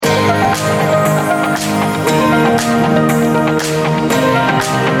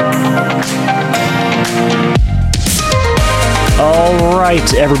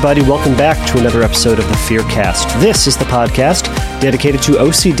everybody. Welcome back to another episode of the Fearcast. This is the podcast dedicated to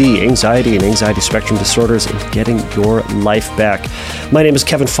OCD, anxiety, and anxiety spectrum disorders, and getting your life back. My name is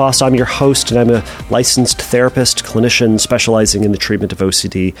Kevin Foss. I'm your host, and I'm a licensed therapist, clinician specializing in the treatment of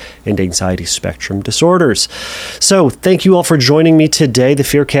OCD and anxiety spectrum disorders. So thank you all for joining me today. The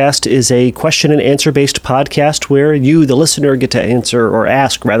Fearcast is a question and answer based podcast where you, the listener, get to answer, or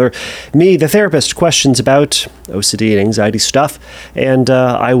ask rather, me, the therapist, questions about OCD and anxiety stuff, and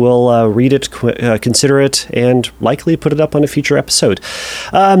I will read it, consider it, and likely put it up on a future episode.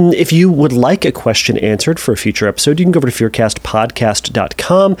 If you would like a question answered for a future episode, you can go over to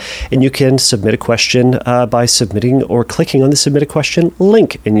fearcastpodcast.com, and you can submit a question by submitting or clicking on the Submit a Question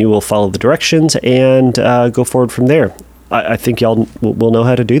link, and you will follow the directions and go forward from there. I think y'all will know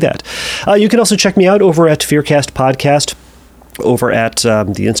how to do that. You can also check me out over at Fearcast Podcast over at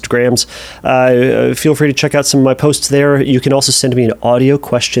the Instagrams. Feel free to check out some of my posts there. You can also send me an audio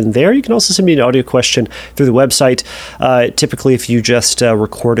question there. You can also send me an audio question through the website. Typically, if you just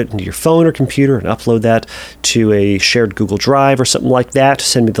record it into your phone or computer and upload that to a shared Google Drive or something like that,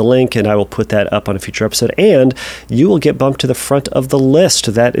 send me the link and I will put that up on a future episode, and you will get bumped to the front of the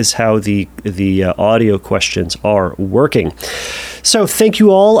list. That is how the audio questions are working. So thank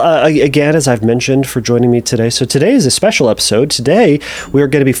you all again, as I've mentioned, for joining me today. So today is a special episode. Today, we're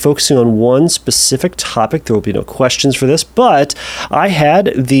going to be focusing on one specific topic. There will be no questions for this, but I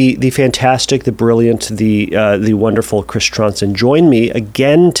had the fantastic, the brilliant, the wonderful Chris Tronson join me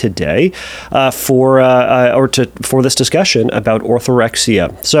again today for this discussion about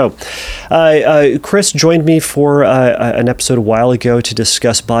orthorexia. So, Chris joined me for an episode a while ago to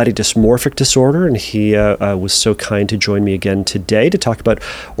discuss body dysmorphic disorder, and he was so kind to join me again today to talk about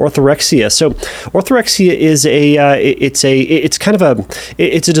orthorexia. So, orthorexia is it's a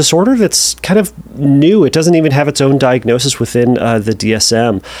disorder that's kind of new. It doesn't even have its own diagnosis within the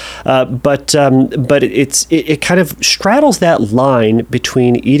DSM, but it kind of straddles that line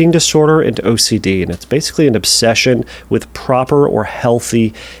between eating disorder and OCD, and it's basically an obsession with proper or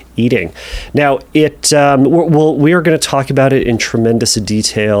healthy eating. Now, we are going to talk about it in tremendous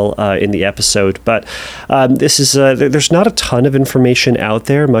detail in the episode, but there's not a ton of information out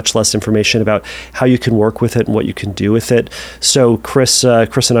there, much less information about how you can work with it and what you can do with it. So Chris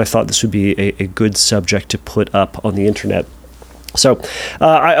and I thought this would be a good subject to put up on the internet. So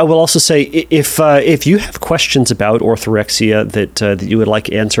I will also say, if you have questions about orthorexia that you would like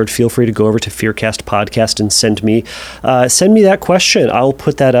answered, feel free to go over to Fearcast Podcast and send me that question. I'll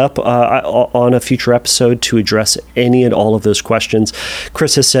put that up on a future episode to address any and all of those questions.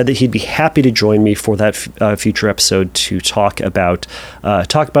 Chris has said that he'd be happy to join me for that future episode to talk about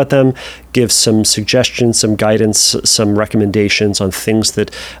them, give some suggestions, some guidance, some recommendations on things that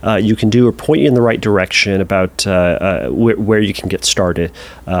you can do or point you in the right direction about where you can get started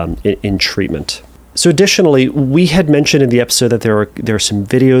in treatment. So additionally, we had mentioned in the episode that there are some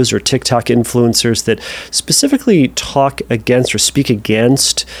videos or TikTok influencers that specifically talk against or speak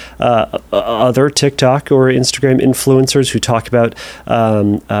against other TikTok or Instagram influencers who talk about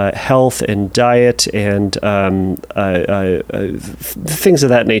health and diet and things of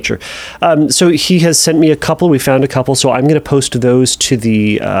that nature. So he has sent me a couple. We found a couple. So I'm going to post those to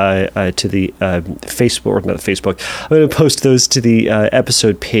the Facebook, or not Facebook. I'm going to post those to the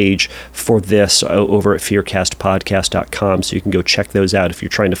episode page for this over at fearcastpodcast.com, so you can go check those out if you're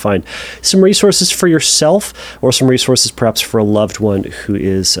trying to find some resources for yourself or some resources perhaps for a loved one who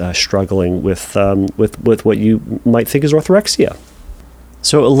is struggling with what you might think is orthorexia.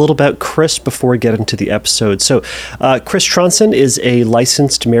 So a little about Chris before we get into the episode. So Chris Tronson is a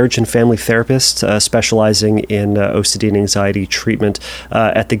licensed marriage and family therapist specializing in OCD and anxiety treatment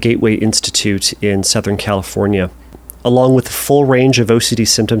at the Gateway Institute in Southern California. Along with the full range of OCD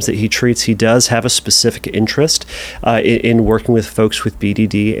symptoms that he treats, he does have a specific interest in working with folks with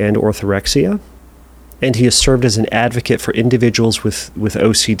BDD and orthorexia. And he has served as an advocate for individuals with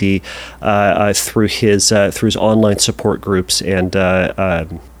OCD through his online support groups and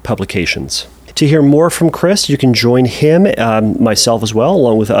publications. To hear more from Chris, you can join him, myself as well,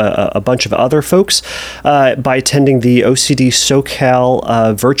 along with a bunch of other folks, by attending the OCD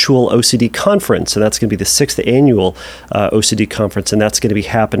SoCal Virtual OCD Conference. And that's going to be the 6th annual OCD conference, and that's going to be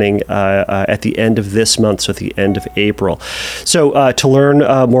happening at the end of this month, so at the end of April. So to learn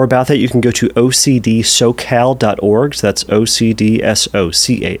more about that, you can go to ocdsocal.org. So that's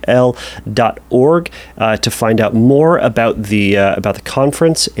ocdsocal.org to find out more about the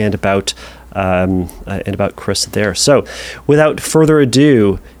conference and about Chris there. So, without further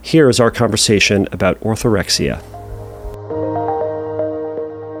ado, here is our conversation about orthorexia.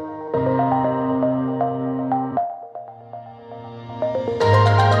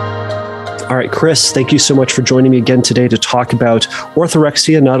 All right, Chris, thank you so much for joining me again today to talk about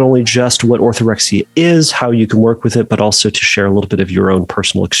orthorexia, not only just what orthorexia is, how you can work with it, but also to share a little bit of your own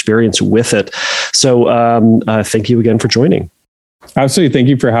personal experience with it. So thank you again for joining. Absolutely. Thank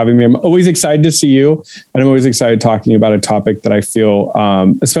you for having me. I'm always excited to see you. And I'm always excited talking about a topic that I feel,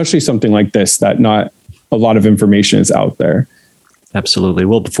 especially something like this, that not a lot of information is out there. Absolutely.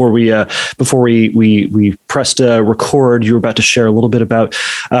 Well, before we pressed record, you were about to share a little bit about,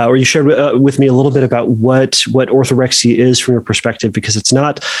 or you shared with me a little bit about what orthorexia is from your perspective, because it's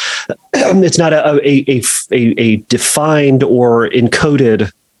not a defined or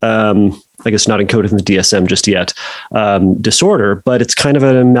encoded, I guess not encoded in the DSM just yet, disorder, but it's kind of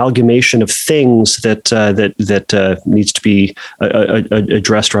an amalgamation of things that needs to be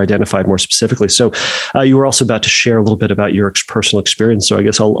addressed or identified more specifically. So you were also about to share a little bit about your personal experience. So I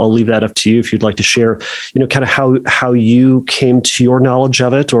guess I'll leave that up to you if you'd like to share, kind of how you came to your knowledge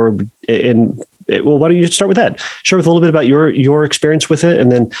of it, well, why don't you start with that? Share with a little bit about your experience with it,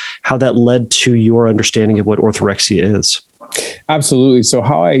 and then how that led to your understanding of what orthorexia is. Absolutely. So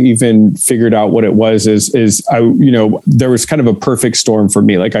how I even figured out what it was is I, there was kind of a perfect storm for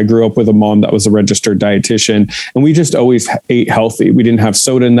me. Like I grew up with a mom that was a registered dietitian, and we just always ate healthy. We didn't have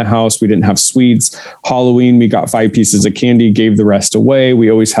soda in the house. We didn't have sweets. Halloween, we got 5 pieces of candy, gave the rest away. We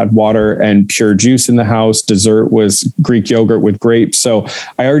always had water and pure juice in the house. Dessert was Greek yogurt with grapes. So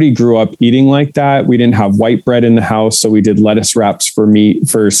I already grew up eating like that. We didn't have white bread in the house, so we did lettuce wraps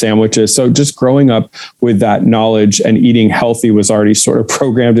for sandwiches. So just growing up with that knowledge and eating healthy was already sort of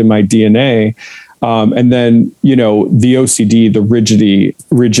programmed in my DNA. And then, the OCD, the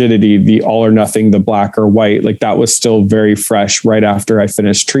rigidity, the all or nothing, the black or white, like that was still very fresh right after I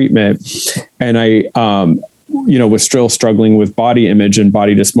finished treatment. And I, was still struggling with body image and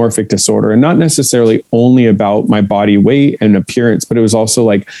body dysmorphic disorder, and not necessarily only about my body weight and appearance, but it was also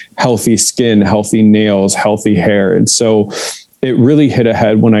like healthy skin, healthy nails, healthy hair. And so it really hit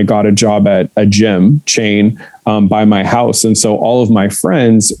ahead when I got a job at a gym chain by my house. And so all of my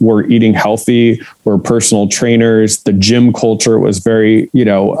friends were eating healthy, were personal trainers. The gym culture was very,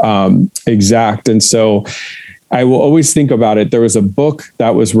 exact. And so I will always think about it. There was a book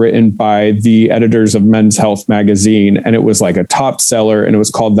that was written by the editors of Men's Health magazine, and it was like a top seller, and it was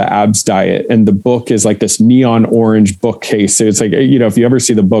called The Abs Diet. And the book is like this neon orange bookcase. So it's like, if you ever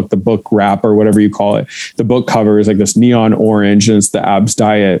see the book wrap or whatever you call it, the book cover is like this neon orange, and it's The Abs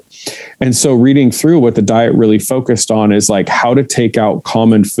Diet. And so reading through what the diet really focused on is like how to take out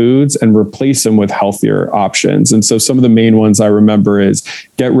common foods and replace them with healthier options. And so some of the main ones I remember is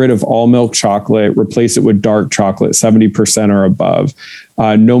get rid of all milk chocolate, replace it with dark chocolate, 70% or above.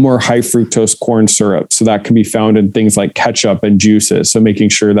 No more high fructose corn syrup. So that can be found in things like ketchup and juices. So making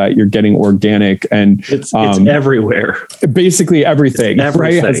sure that you're getting organic, and it's everywhere. Basically everything.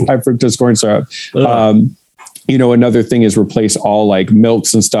 Right? Has high fructose corn syrup. Another thing is replace all like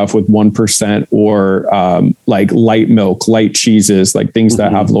milks and stuff with 1% or like light milk, light cheeses, like things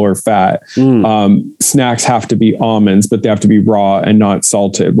that have lower fat. Snacks have to be almonds, but they have to be raw and not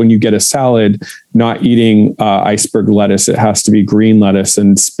salted. When you get a salad, not eating iceberg lettuce, it has to be green lettuce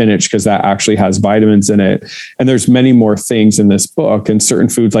and spinach, because that actually has vitamins in it. And there's many more things in this book, and certain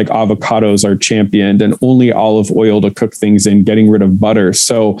foods like avocados are championed, and only olive oil to cook things in, getting rid of butter.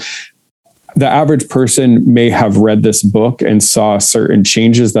 So the average person may have read this book and saw certain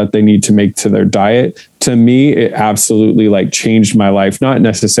changes that they need to make to their diet. To me, it absolutely like changed my life, not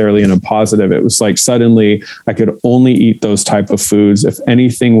necessarily in a positive. It was like suddenly I could only eat those type of foods. If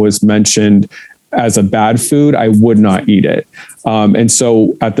anything was mentioned as a bad food, I would not eat it. And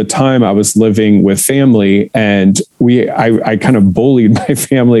so at the time I was living with family, and I kind of bullied my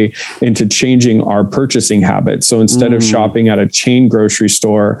family into changing our purchasing habits. So instead of shopping at a chain grocery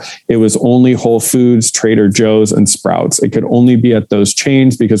store, it was only Whole Foods, Trader Joe's, and Sprouts. It could only be at those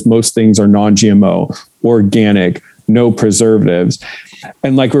chains because most things are non-GMO, organic, no preservatives.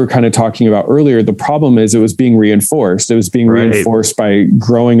 And like we were kind of talking about earlier, the problem is it was being reinforced. It was being reinforced by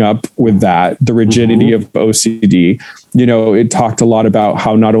growing up with that, the rigidity of OCD. It talked a lot about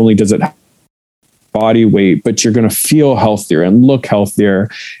how not only does it have body weight, but you're going to feel healthier and look healthier.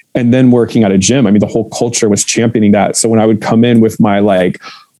 And then working at a gym, the whole culture was championing that. So when I would come in with my like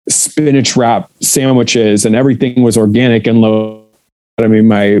spinach wrap sandwiches and everything was organic and low,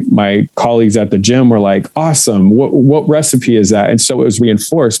 my colleagues at the gym were like, awesome. What recipe is that? And so it was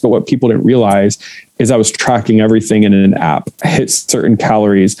reinforced. But what people didn't realize is I was tracking everything in an app. I hit certain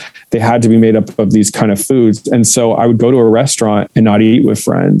calories. They had to be made up of these kind of foods. And so I would go to a restaurant and not eat with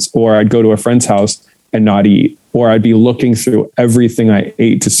friends, or I'd go to a friend's house and not eat, or I'd be looking through everything I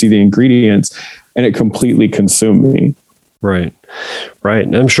ate to see the ingredients, and it completely consumed me. Right. Right.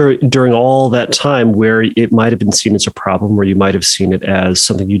 And I'm sure during all that time where it might have been seen as a problem, where you might have seen it as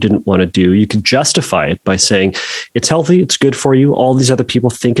something you didn't want to do, you could justify it by saying it's healthy, it's good for you. All these other people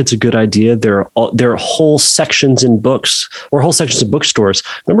think it's a good idea. There are whole sections in books or whole sections of bookstores.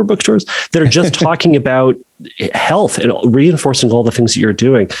 Remember bookstores that are just talking about health and reinforcing all the things that you're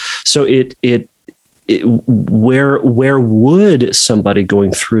doing. So where would somebody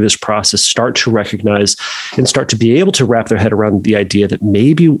going through this process start to recognize and start to be able to wrap their head around the idea that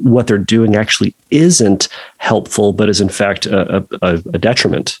maybe what they're doing actually isn't helpful, but is in fact a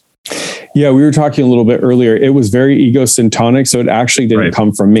detriment? Yeah, we were talking a little bit earlier. It was very egocentric, so it actually didn't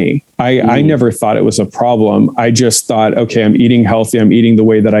come from me. I never thought it was a problem. I just thought, okay, I'm eating healthy. I'm eating the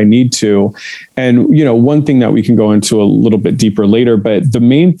way that I need to. And, one thing that we can go into a little bit deeper later, but the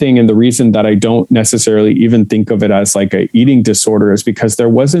main thing and the reason that I don't necessarily even think of it as like a eating disorder is because there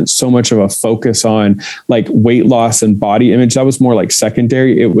wasn't so much of a focus on like weight loss and body image. That was more like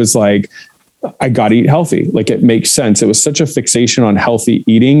secondary. It was like, I got to eat healthy. Like it makes sense. It was such a fixation on healthy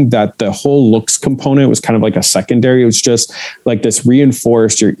eating that the whole looks component was kind of like a secondary. It was just like this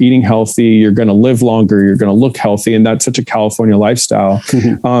reinforced, you're eating healthy, you're going to live longer, you're going to look healthy. And that's such a California lifestyle.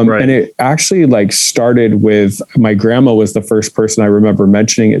 Right. And it actually like started with my grandma was the first person I remember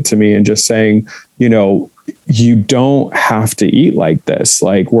mentioning it to me and just saying, you don't have to eat like this.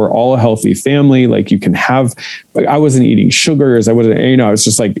 Like we're all a healthy family. Like you can have, like I wasn't eating sugars. I wasn't, I was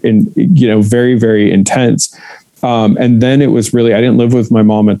just like very, very intense. And then it was really, I didn't live with my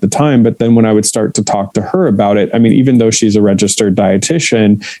mom at the time, but then when I would start to talk to her about it, I mean, even though she's a registered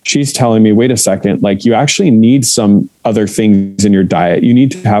dietitian, she's telling me, wait a second, like you actually need some other things in your diet. You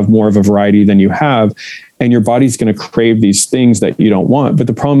need to have more of a variety than you have. And your body's going to crave these things that you don't want. But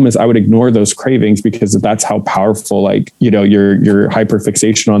the problem is I would ignore those cravings because that's how powerful, like, your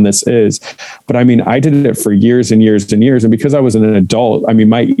hyperfixation on this is. But I mean, I did it for years and years and years. And because I was an adult, I mean,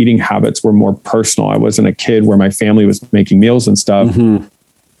 my eating habits were more personal. I wasn't a kid where my family was making meals and stuff. Mm-hmm.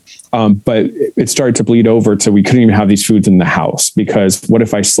 But it started to bleed over to we couldn't even have these foods in the house because what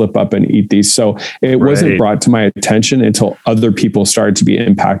if I slip up and eat these? So it wasn't brought to my attention until other people started to be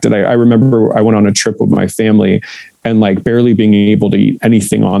impacted. I remember I went on a trip with my family and like barely being able to eat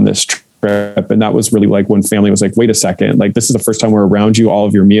anything on this trip. And that was really like when family was like, wait a second, like this is the first time we're around you, all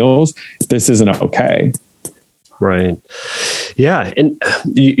of your meals. This isn't okay. Right. Yeah. And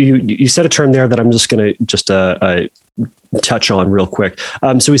you said a term there that I'm just going to touch on real quick.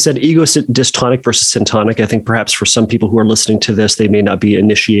 So we said ego dystonic versus syntonic. I think perhaps for some people who are listening to this, they may not be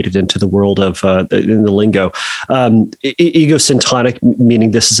initiated into the world of in the lingo. Ego syntonic,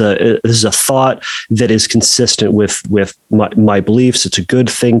 meaning this is a thought that is consistent with my beliefs. It's a good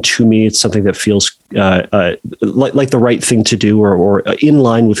thing to me. It's something that feels like the right thing to do, or in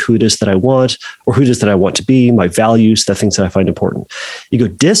line with who it is that I want, or who it is that I want to be, my values, the things that I find important. Ego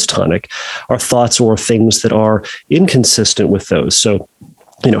dystonic are thoughts or things that are inconsistent with those. So,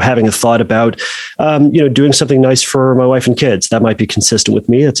 having a thought about, doing something nice for my wife and kids, that might be consistent with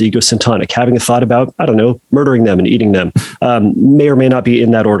me. That's egosyntonic. Having a thought about, I don't know, murdering them and eating them, may or may not be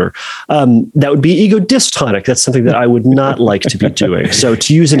in that order. That would be ego dystonic. That's something that I would not like to be doing. So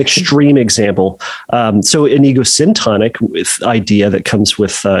to use an extreme example, so an egosyntonic idea that comes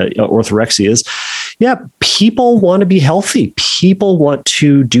with orthorexia is, people want to be healthy. People want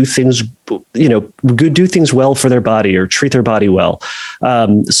to do things, do things well for their body or treat their body well.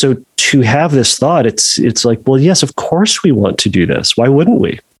 So to have this thought, it's like, well, yes, of course we want to do this. Why wouldn't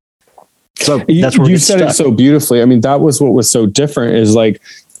we? So that's where you said it so beautifully. I mean, that was what was so different is like,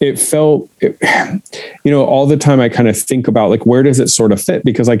 it felt, all the time I kind of think about like, where does it sort of fit?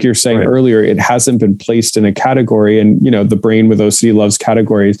 Because like you're saying earlier, it hasn't been placed in a category, and, the brain with OCD loves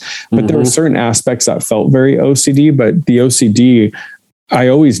categories, but there were certain aspects that felt very OCD, but the OCD, I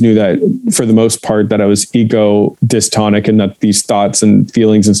always knew that for the most part that I was ego dystonic and that these thoughts and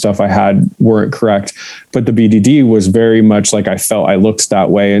feelings and stuff I had weren't correct. But the BDD was very much like I felt I looked that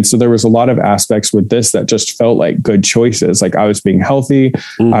way. And so there was a lot of aspects with this that just felt like good choices. Like I was being healthy.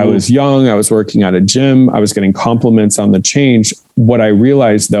 I was young. I was working at a gym. I was getting compliments on the change. What I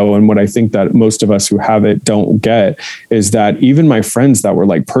realized though, and what I think that most of us who have it don't get, is that even my friends that were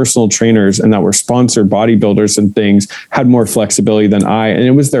like personal trainers and that were sponsored bodybuilders and things had more flexibility than I, and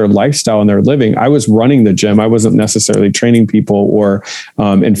it was their lifestyle and their living. I was running the gym. I wasn't necessarily training people or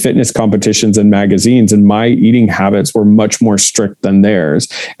in fitness competitions and magazines. And my eating habits were much more strict than theirs.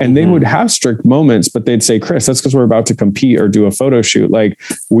 And they would have strict moments, but they'd say, Chris, that's because we're about to compete or do a photo shoot. Like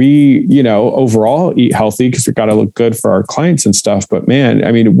we, overall eat healthy because we got to look good for our clients and stuff. stuff. But man,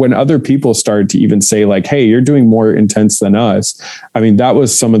 I mean, when other people started to even say like, hey, you're doing more intense than us. I mean, that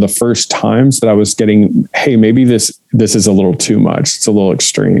was some of the first times that I was getting, hey, maybe this is a little too much. It's a little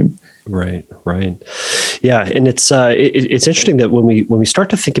extreme. Right. Yeah. And it's interesting that when we start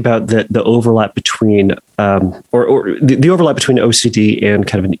to think about the overlap between, or the overlap between OCD and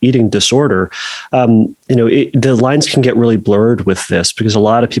kind of an eating disorder, the lines can get really blurred with this, because a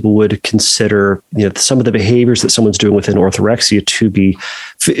lot of people would consider, some of the behaviors that someone's doing within orthorexia to be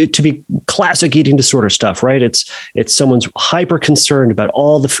classic eating disorder stuff, right? It's someone's hyper concerned about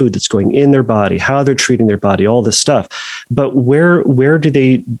all the food that's going in their body, how they're treating their body, all this stuff. But where's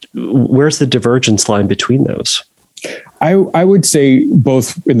the divergence line between those? I would say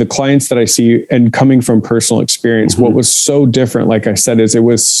both in the clients that I see and coming from personal experience, what was so different, like I said, is it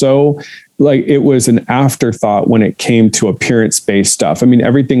was so like, it was an afterthought when it came to appearance-based stuff. I mean,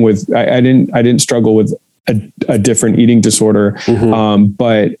 everything with, I didn't struggle with a different eating disorder.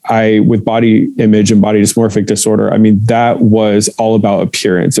 But with body image and body dysmorphic disorder, I mean, that was all about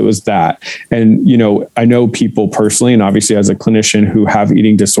appearance. It was that. And, I know people personally, and obviously as a clinician, who have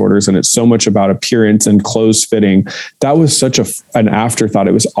eating disorders, and it's so much about appearance and clothes fitting. That was such an afterthought.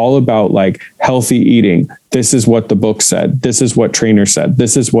 It was all about like healthy eating. This is what the book said. This is what trainers said.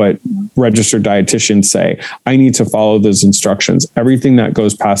 This is what registered dietitians say. I need to follow those instructions. Everything that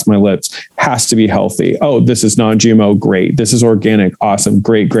goes past my lips has to be healthy. Oh, this is non-GMO. Great. This is organic. Awesome.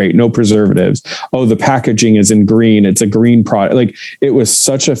 Great. No preservatives. Oh, the packaging is in green. It's a green product. Like, it was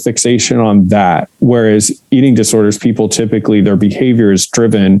such a fixation on that. Whereas eating disorders, people typically, their behavior is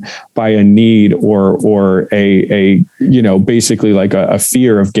driven by a need or a basically like a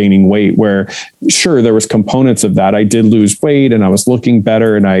fear of gaining weight, where sure, there was components of that. I did lose weight and I was looking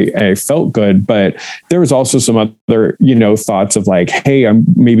better and I felt good, but there was also some other, thoughts of like, hey, I'm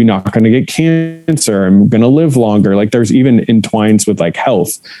maybe not going to get cancer. I'm going to live longer. Like, there's even entwines with like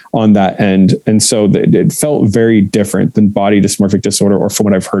health on that end. And so it felt very different than body dysmorphic disorder, or from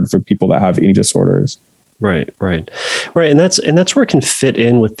what I've heard from people that have eating disorders. Right. And that's where it can fit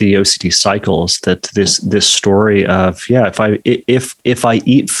in with the OCD cycles, that this story of, if I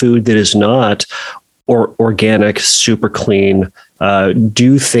eat food that is not or organic, super clean,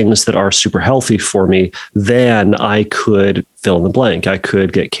 do things that are super healthy for me, then I could fill in the blank. I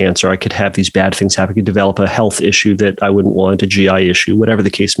could get cancer. I could have these bad things happen. I could develop a health issue that I wouldn't want, a GI issue, whatever the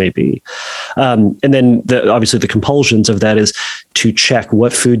case may be. And then obviously the compulsions of that is to check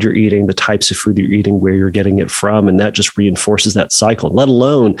what food you're eating, the types of food you're eating, where you're getting it from. And that just reinforces that cycle, let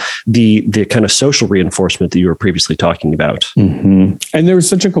alone the kind of social reinforcement that you were previously talking about. Mm-hmm. And there was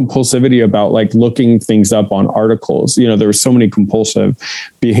such a compulsivity about like looking things up on articles. There were so many compulsive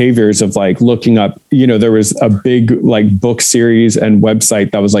behaviors of like looking up, there was a big like book series and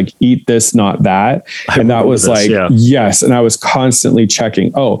website that was like, eat this, not that. And that was yes. And I was constantly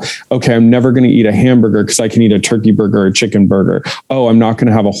checking, oh, okay, I'm never going to eat a hamburger because I can eat a turkey burger or a chicken burger. Oh, I'm not going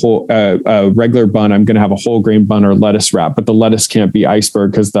to have a whole regular bun. I'm going to have a whole grain bun or lettuce wrap, but the lettuce can't be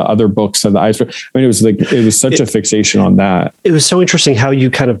iceberg because the other books said the iceberg. I mean, it was such a fixation on that. It was so interesting how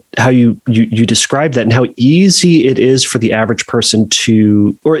you you described that, and how easy it is for the average person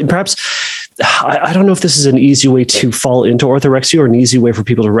to, or perhaps, I don't know if this is an easy way to fall into orthorexia or an easy way for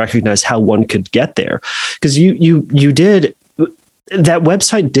people to recognize how one could get there. Because that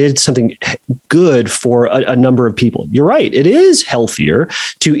website did something good for a number of people. You're right. It is healthier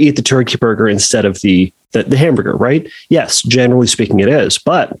to eat the turkey burger instead of the hamburger, right? Yes, generally speaking, it is.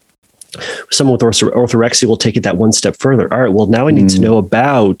 But someone with orthorexia will take it that one step further. All right, well, now I need to know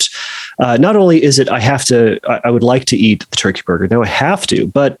about, not only is it I would like to eat the turkey burger. Now I have to,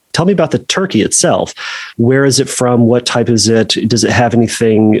 but tell me about the turkey itself. Where is it from? What type is it? Does it have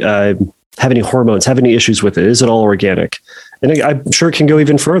anything, have any hormones, have any issues with it? Is it all organic? And I'm sure it can go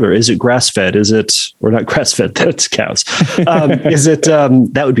even further. Is it grass-fed? Or not grass-fed, that's cows. Is it,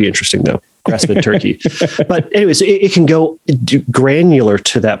 that would be interesting though. Grass-fed turkey. But anyways, it can go granular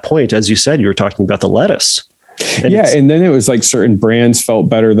to that point. As you said, you were talking about the lettuce. And then it was like certain brands felt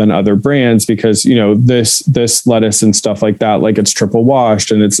better than other brands because, this lettuce and stuff like that, like it's triple washed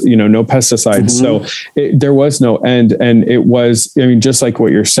and it's, no pesticides. Mm-hmm. So there was no end. And it was, just like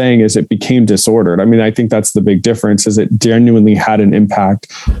what you're saying is it became disordered. I think that's the big difference, is it genuinely had an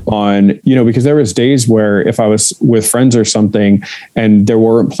impact on, because there was days where if I was with friends or something and there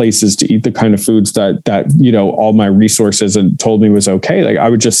weren't places to eat the kind of foods that all my resources and told me was okay, like I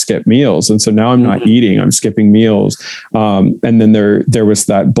would just skip meals. And so now I'm not eating, I'm skipping meals. And then there was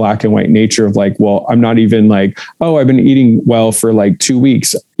that black and white nature of like, well, I'm not even like, oh, I've been eating well for like 2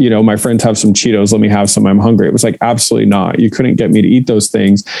 weeks. You know, my friends have some Cheetos. Let me have some. I'm hungry. It was like, absolutely not. You couldn't get me to eat those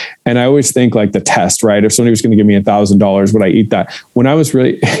things. And I always think like the test, right? If somebody was going to give me $1,000, would I eat that? When I was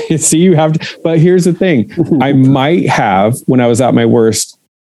really, see, you have to, but here's the thing. I might have, when I was at my worst,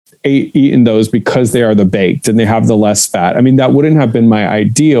 eaten those because they are the baked and they have the less fat. I mean, that wouldn't have been my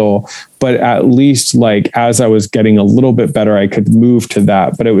ideal, but at least like as I was getting a little bit better, I could move to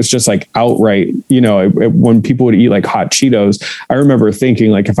that. But it was just like outright, you know, when people would eat like hot Cheetos, I remember thinking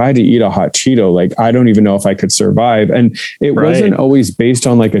like, if I had to eat a hot Cheeto, like, I don't even know if I could survive. And it wasn't always based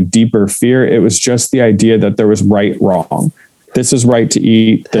on like a deeper fear. It was just the idea that there was right, wrong. This is right to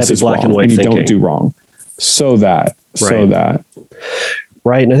eat. This is black and white, and you don't do wrong. So that.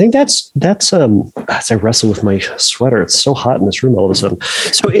 Right. And I think that's as I wrestle with my sweater, it's so hot in this room all of a sudden.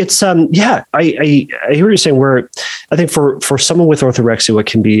 So it's, I hear what you're saying, where I think for someone with orthorexia, what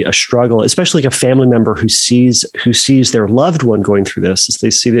can be a struggle, especially like a family member who sees their loved one going through this, as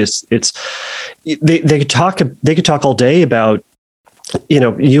they see this, they could talk all day about, you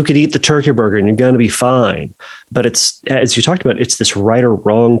know, you could eat the turkey burger and you're going to be fine. But it's, as you talked about, it's this right or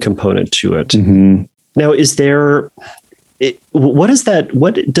wrong component to it. Mm-hmm. Now, what does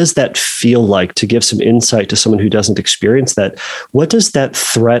that feel like, to give some insight to someone who doesn't experience that? What does that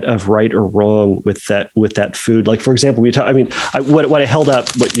threat of right or wrong with that food? Like, for example, what I held up,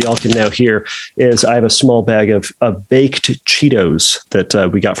 what y'all can now hear, is I have a small bag of baked Cheetos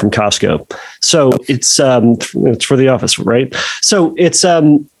that we got from Costco. So it's for the office, right? So it's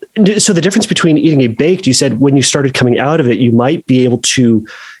so the difference between eating a baked, you said when you started coming out of it, you might be able to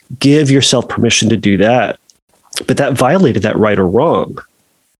give yourself permission to do that. But that violated that right or wrong,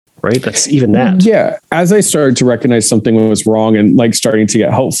 right? That's even that. Yeah. As I started to recognize something was wrong and like starting to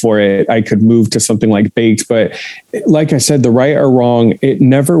get help for it, I could move to something like baked. But like I said, the right or wrong, it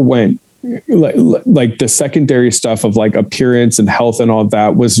never went like the secondary stuff of like appearance and health and all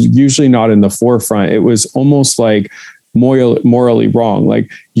that was usually not in the forefront. It was almost like morally wrong.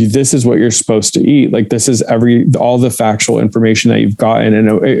 Like this is what you're supposed to eat. Like this is all the factual information that you've gotten.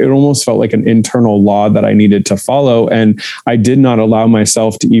 And it almost felt like an internal law that I needed to follow. And I did not allow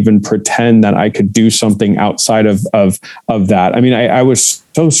myself to even pretend that I could do something outside of that. I mean, I was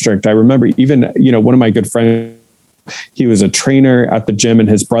so strict. I remember even, you know, one of my good friends, he was a trainer at the gym and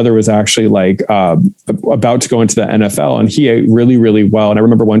his brother was actually like about to go into the NFL, and he ate really, really well. And I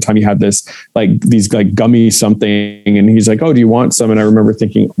remember one time he had these gummy something and he's like, oh, do you want some? And I remember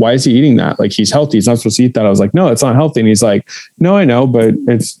thinking, why is he eating that? Like, he's healthy. He's not supposed to eat that. I was like, no, it's not healthy. And he's like, no, I know, but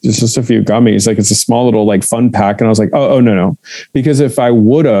it's just a few gummies. Like, it's a small little like fun pack. And I was like, oh, no. Because if I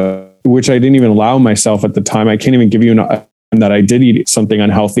would have, which I didn't even allow myself at the time, I can't even give you and that I did eat something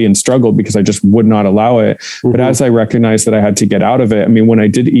unhealthy and struggled because I just would not allow it. Mm-hmm. But as I recognized that I had to get out of it, I mean, when I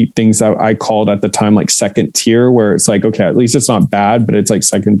did eat things that I called at the time like second tier, where it's like, okay, at least it's not bad, but it's like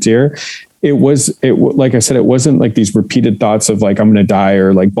second tier. It like I said, it wasn't like these repeated thoughts of like, I'm going to die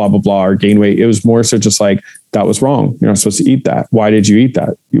or like blah, blah, blah, or gain weight. It was more so just like, that was wrong. You're not supposed to eat that. Why did you eat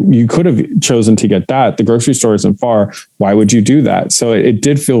that? You could have chosen to get that. The grocery store isn't far. Why would you do that? So it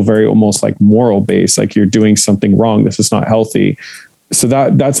did feel very almost like moral based, like you're doing something wrong. This is not healthy. So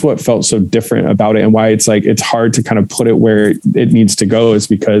that's what felt so different about it, and why it's like it's hard to kind of put it where it needs to go, is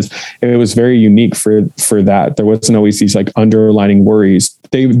because it was very unique for that. There wasn't always these like underlining worries.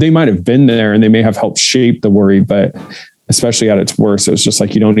 They might have been there and they may have helped shape the worry, but especially at its worst, it was just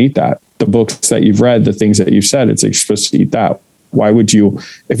like, you don't eat that. The books that you've read, the things that you've said, it's like you're supposed to eat that. Why would you,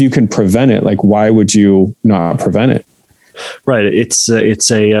 if you can prevent it, like why would you not prevent it? Right. I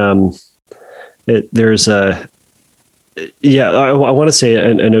want to say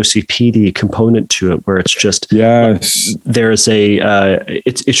an OCPD component to it, where it's just, yes, there's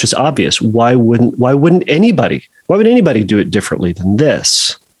it's just obvious. Why would anybody do it differently than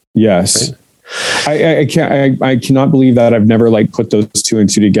this? Yes. Right? I cannot believe that I've never like put those two and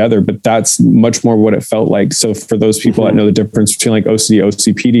two together, but that's much more what it felt like. So for those people that know the difference between like OCD,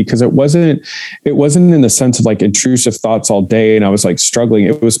 OCPD, because it wasn't in the sense of like intrusive thoughts all day and I was like struggling.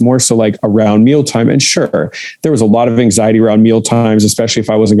 It was more so like around mealtime. And sure, there was a lot of anxiety around meal times, especially if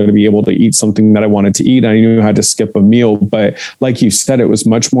I wasn't going to be able to eat something that I wanted to eat. I knew I had to skip a meal, but like you said, it was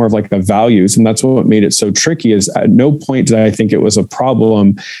much more of like the values. And that's what made it so tricky, is at no point did I think it was a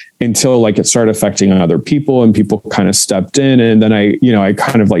problem until like it started affecting other people and people kind of stepped in. And then I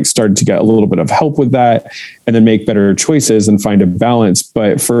kind of like started to get a little bit of help with that and then make better choices and find a balance.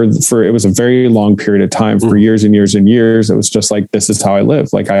 But for it was a very long period of time, for years and years and years. It was just like, this is how I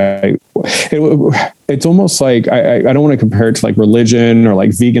live. Like it's almost like, I don't want to compare it to like religion or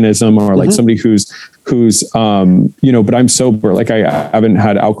like veganism or like somebody who's, but I'm sober. Like I haven't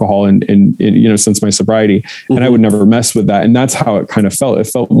had alcohol in since my sobriety, and I would never mess with that. And that's how it kind of felt. It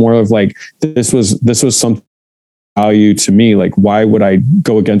felt more of like, this was something value to me. Like, why would I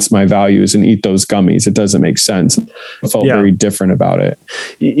go against my values and eat those gummies? It doesn't make sense. I felt very different about it.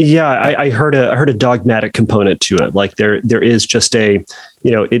 Yeah. I heard a dogmatic component to it. Like there is just a,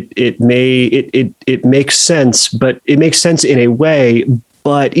 it makes sense, but it makes sense in a way,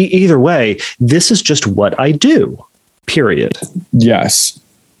 but either way, this is just what I do, period. Yes.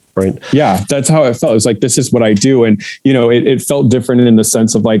 Right. Yeah, that's how it felt. It was like, this is what I do. And, it felt different in the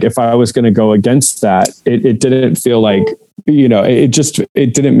sense of like, if I was going to go against that, it didn't feel like,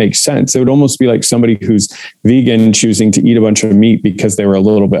 it didn't make sense. It would almost be like somebody who's vegan choosing to eat a bunch of meat because they were a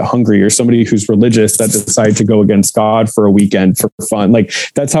little bit hungry, or somebody who's religious that decided to go against God for a weekend for fun. Like,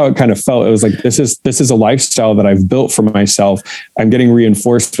 that's how it kind of felt. It was like, this is a lifestyle that I've built for myself. I'm getting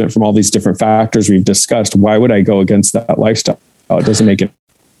reinforcement from all these different factors we've discussed. Why would I go against that lifestyle? It doesn't make it.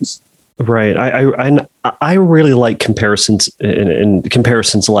 Right. I really like comparisons and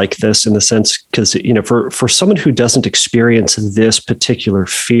comparisons like this, in the sense, because, for someone who doesn't experience this particular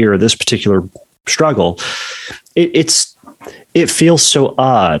fear, this particular struggle, it feels so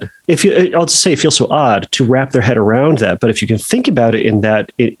odd. I'll just say it feels so odd to wrap their head around that. But if you can think about it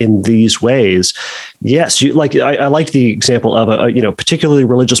in these ways, yes, I like the example of a particularly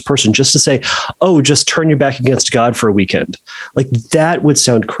religious person, just to say, oh, just turn your back against God for a weekend. Like, that would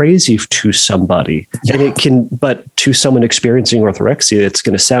sound crazy to somebody, and but to someone experiencing orthorexia, it's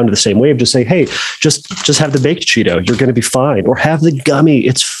going to sound the same way of just saying, hey, just have the baked Cheeto, you're going to be fine, or have the gummy,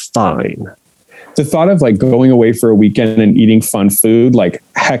 it's fine. The thought of like going away for a weekend and eating fun food, like,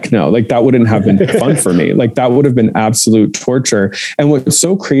 heck no, like that wouldn't have been fun for me. Like, that would have been absolute torture. And what's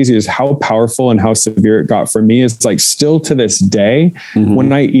so crazy is how powerful and how severe it got for me is, like, still to this day,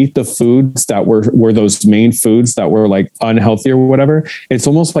 when I eat the foods that were those main foods that were like unhealthy or whatever, it's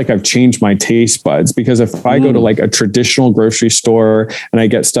almost like I've changed my taste buds. Because if I go to like a traditional grocery store and I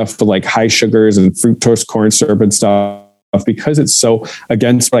get stuff with like high sugars and fructose corn syrup and stuff, because it's so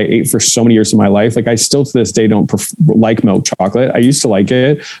against what I ate for so many years of my life. Like, I still to this day don't like milk chocolate. I used to like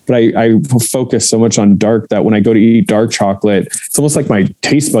it, but I focus so much on dark that when I go to eat dark chocolate, it's almost like my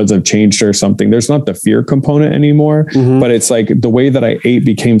taste buds have changed or something. There's not the fear component anymore, but it's like the way that I ate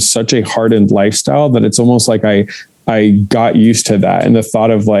became such a hardened lifestyle that it's almost like I got used to that. And the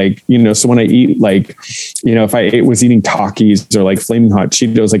thought of like, so when I eat, like, if I was eating Takis or like Flaming Hot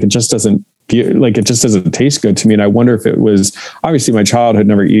Cheetos, like, it just doesn't taste good to me. And I wonder if it was obviously my childhood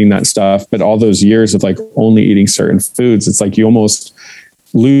never eating that stuff, but all those years of like only eating certain foods, it's like you almost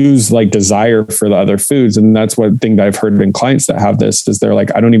lose like desire for the other foods. And that's one thing that I've heard in clients that have this is they're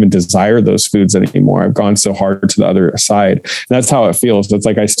like, I don't even desire those foods anymore. I've gone so hard to the other side. And that's how it feels. It's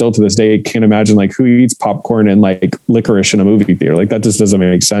like, I still to this day can't imagine like who eats popcorn and like licorice in a movie theater. Like, that just doesn't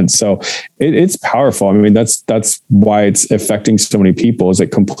make sense. So it's powerful. I mean, that's why it's affecting so many people, is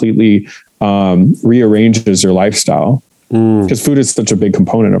it completely rearranges your lifestyle, because food is such a big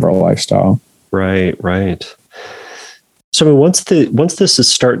component of our lifestyle. Right. So I mean,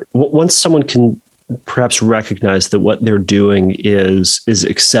 once someone can perhaps recognize that what they're doing is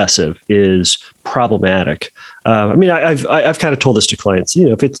excessive, is problematic. I mean, I've kind of told this to clients,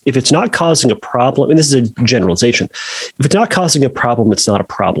 if it's not causing a problem, and this is a generalization, if it's not causing a problem, it's not a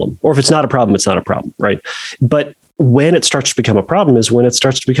problem. Or if it's not a problem, it's not a problem. Right. But when it starts to become a problem is when it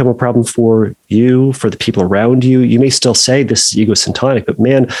starts to become a problem for you, for the people around you. You may still say this is egosyntonic, but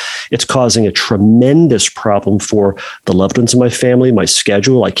man, it's causing a tremendous problem for the loved ones in my family, my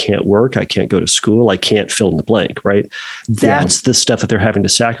schedule. I can't work. I can't go to school. I can't fill in the blank, right? That's the stuff that they're having to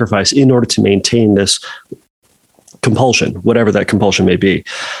sacrifice in order to maintain this compulsion, whatever that compulsion may be.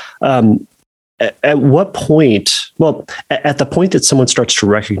 At what point? Well, at the point that someone starts to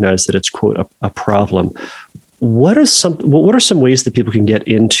recognize that it's, quote, a problem, what are some ways that people can get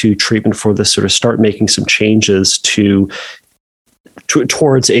into treatment for this, sort of start making some changes towards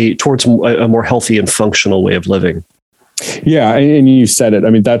a more healthy and functional way of living? Yeah. And you said it.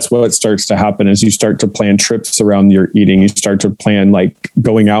 I mean, that's what starts to happen is you start to plan trips around your eating. You start to plan like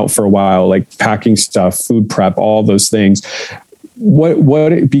going out for a while, like packing stuff, food prep, all those things.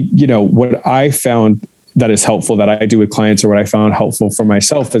 What I found that is helpful that I do with clients, or what I found helpful for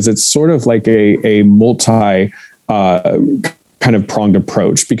myself, is it's sort of like a multi kind of pronged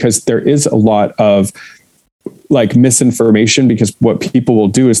approach, because there is a lot of like misinformation, because what people will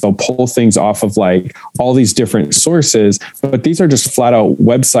do is they'll pull things off of like all these different sources, but these are just flat out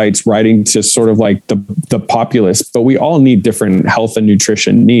websites writing to sort of like the populace, but we all need different health and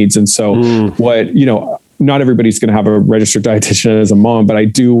nutrition needs. And so not everybody's going to have a registered dietitian as a mom, but I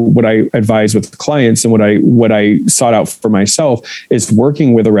do what I advise with clients, and what I sought out for myself is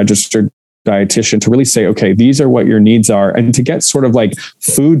working with a registered dietitian to really say, okay, these are what your needs are, and to get sort of like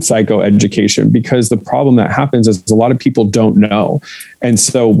food psychoeducation, because the problem that happens is a lot of people don't know. And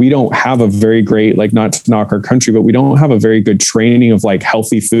so we don't have a very great, like, not to knock our country, but we don't have a very good training of like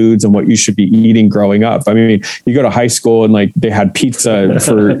healthy foods and what you should be eating growing up. I mean, you go to high school and like they had pizza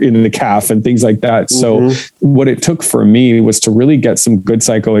in the calf and things like that. Mm-hmm. So what it took for me was to really get some good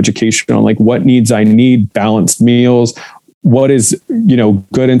psychoeducation on like what needs I need, balanced meals, what is,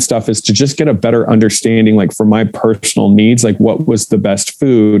 good and stuff, is to just get a better understanding, like for my personal needs, like what was the best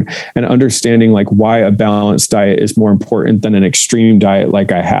food, and understanding like why a balanced diet is more important than an extreme diet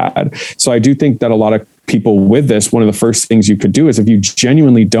like I had. So I do think that a lot of people with this, one of the first things you could do is, if you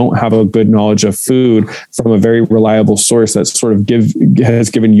genuinely don't have a good knowledge of food from a very reliable source that sort of has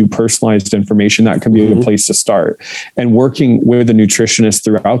given you personalized information, that can be a place to start. And working with a nutritionist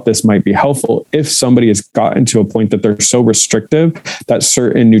throughout this might be helpful if somebody has gotten to a point that they're so restrictive that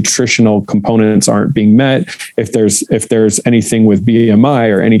certain nutritional components aren't being met. If there's anything with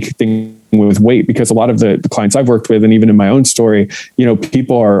BMI or anything with weight, because a lot of the clients I've worked with, and even in my own story,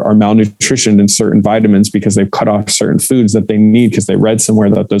 people are malnutritioned in certain vitamins because they've cut off certain foods that they need because they read somewhere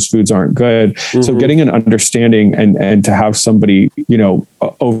that those foods aren't good. Mm-hmm. So getting an understanding and to have somebody,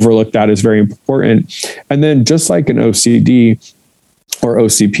 overlook that is very important. And then just like an OCD or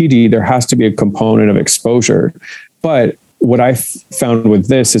OCPD, there has to be a component of exposure. But what I found with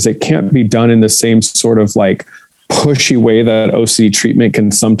this is it can't be done in the same sort of like pushy way that OCD treatment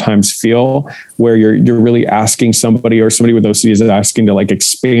can sometimes feel, where you're really asking somebody, or somebody with OCD is asking to like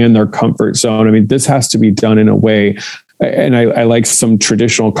expand their comfort zone. I mean, this has to be done in a way, and I like some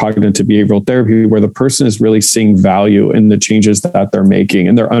traditional cognitive behavioral therapy, where the person is really seeing value in the changes that they're making,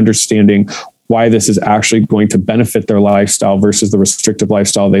 and they're understanding why this is actually going to benefit their lifestyle versus the restrictive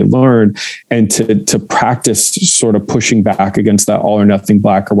lifestyle they learned, and to practice sort of pushing back against that all or nothing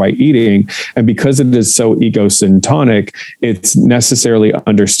black or white eating. And because it is so ego-syntonic, it's necessarily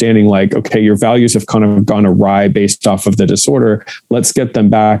understanding like, okay, your values have kind of gone awry based off of the disorder. Let's get them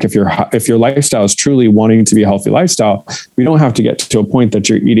back. If your lifestyle is truly wanting to be a healthy lifestyle, we don't have to get to a point that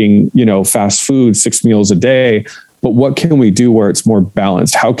you're eating, fast food 6 meals a day. But what can we do where it's more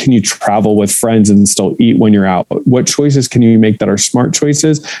balanced? How can you travel with friends and still eat when you're out? What choices can you make that are smart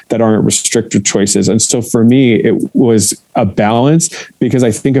choices, that aren't restrictive choices? And so for me, it was a balance, because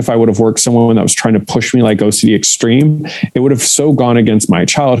I think if I would have worked someone that was trying to push me like OCD extreme, it would have so gone against my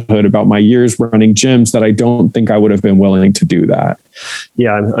childhood, about my years running gyms, that I don't think I would have been willing to do that.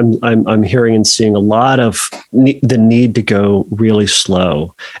 Yeah, I'm hearing and seeing a lot of the need to go really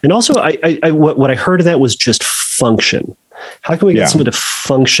slow. And also, what I heard of that was just function. How can we get someone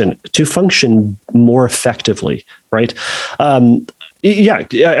to function more effectively, right? I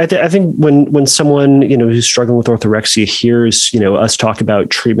think when someone who's struggling with orthorexia hears us talk about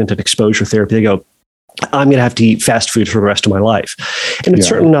treatment and exposure therapy, they go, I'm going to have to eat fast food for the rest of my life. And it's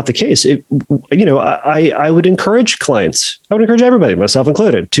certainly not the case. I would encourage clients, I would encourage everybody, myself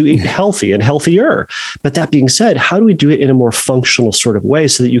included, to eat healthy and healthier. But that being said, how do we do it in a more functional sort of way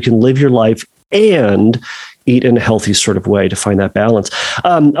so that you can live your life and eat in a healthy sort of way to find that balance?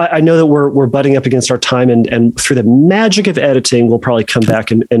 I know that we're butting up against our time, and through the magic of editing, we'll probably come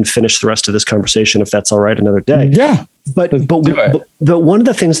back and finish the rest of this conversation, if that's all right, another day. Yeah. But one of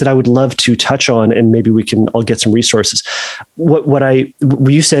the things that I would love to touch on, and maybe I'll get some resources.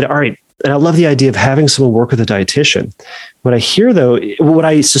 You said, all right, and I love the idea of having someone work with a dietitian. What I hear, though, what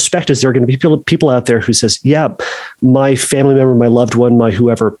I suspect is there are going to be people out there who says, yeah, my family member, my loved one, my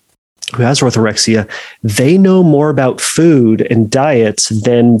whoever who has orthorexia, they know more about food and diets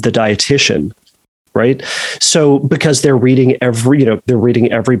than the dietitian. Right. So because they're reading every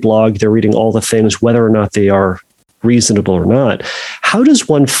blog, they're reading all the things, whether or not they are reasonable or not. How does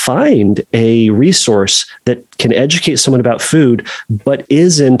one find a resource that can educate someone about food, but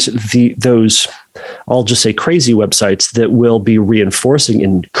isn't those, I'll just say, crazy websites that will be reinforcing,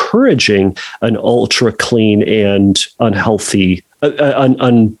 encouraging an ultra clean and unhealthy,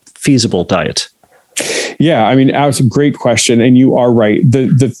 unfeasible diet? Yeah, I mean, that's a great question. And you are right.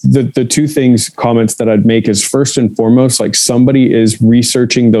 The two comments that I'd make is, first and foremost, like, somebody is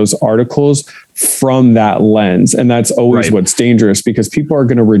researching those articles from that lens. And that's always what's dangerous, because people are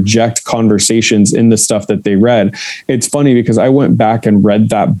going to reject conversations in the stuff that they read. It's funny because I went back and read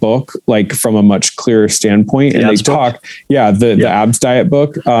that book like from a much clearer standpoint, and they talk, the Abs Diet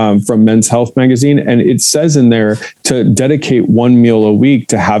book from Men's Health magazine. And it says in there to dedicate one meal a week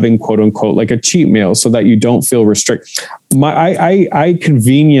to having quote unquote like a cheat meal so that you don't feel restricted. I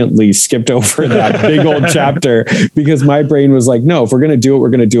conveniently skipped over that big old chapter because my brain was like, no, if we're going to do it, we're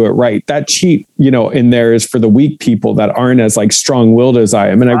going to do it right. That cheat, in there is for the weak people that aren't as like strong-willed as I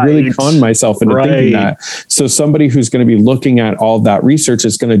am. And I really conned myself into thinking that. So somebody who's going to be looking at all that research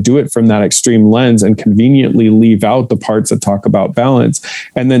is going to do it from that extreme lens and conveniently leave out the parts that talk about balance.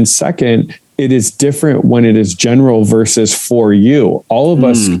 And then second, it is different when it is general versus for you. All of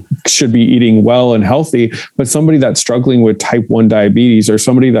us should be eating well and healthy, but somebody that's struggling with type 1 diabetes or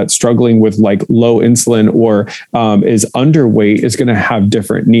somebody that's struggling with like low insulin or is underweight is going to have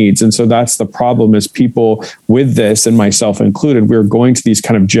different needs. And so that's the problem, is people with this, and myself included, we're going to these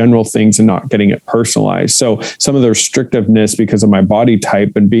kind of general things and not getting it personalized. So some of the restrictiveness because of my body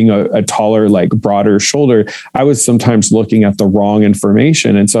type and being a taller, like broader shoulder, I was sometimes looking at the wrong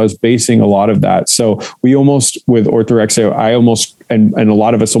information. And so I was basing a lot of that. So we almost, with orthorexia, and a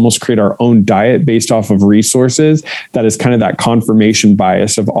lot of us almost create our own diet based off of resources. That is kind of that confirmation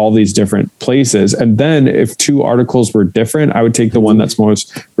bias of all these different places. And then if two articles were different, I would take the one that's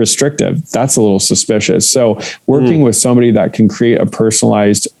most restrictive. That's a little suspicious. So working with somebody that can create a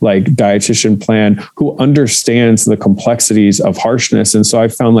personalized like dietitian plan who understands the complexities of harshness. And so I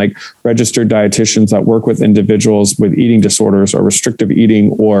found like registered dietitians that work with individuals with eating disorders or restrictive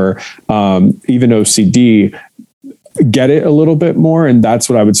eating or even OCD get it a little bit more. And that's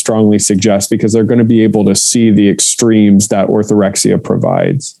what I would strongly suggest, because they're going to be able to see the extremes that orthorexia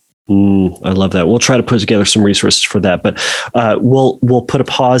provides. I love that. We'll try to put together some resources for that, but we'll put a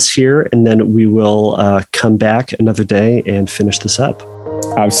pause here and then we will come back another day and finish this up.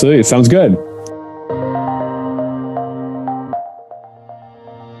 Absolutely. Sounds good.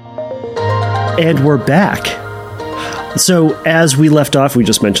 And we're back. So as we left off, we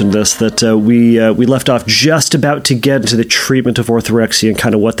just mentioned this, that we left off just about to get into the treatment of orthorexia and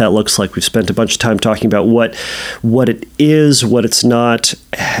kind of what that looks like. We've spent a bunch of time talking about what it is, what it's not,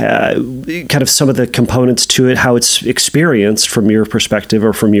 kind of some of the components to it, how it's experienced from your perspective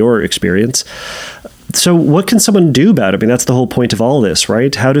or from your experience. So what can someone do about it? I mean, that's the whole point of all this,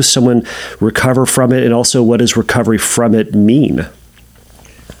 right? How does someone recover from it? And also, what does recovery from it mean?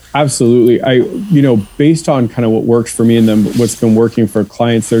 Absolutely. Based on kind of what works for me and then what's been working for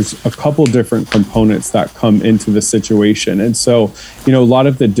clients, there's a couple different components that come into the situation. And so, a lot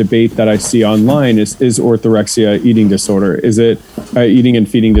of the debate that I see online is orthorexia eating disorder? Is it eating and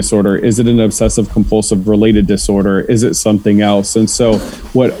feeding disorder? Is it an obsessive compulsive related disorder? Is it something else? And so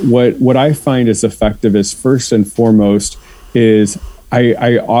what I find is effective is, first and foremost, is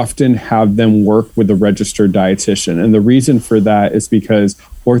I often have them work with a registered dietitian. And the reason for that is because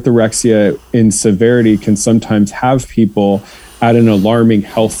orthorexia in severity can sometimes have people at an alarming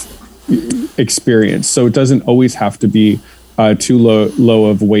health experience. So it doesn't always have to be too low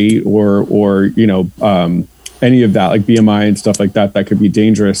of weight or any of that, like BMI and stuff like that could be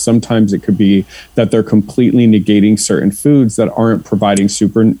dangerous. Sometimes it could be that they're completely negating certain foods that aren't providing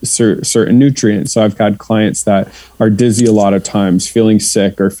certain nutrients. So I've had clients that are dizzy a lot of times, feeling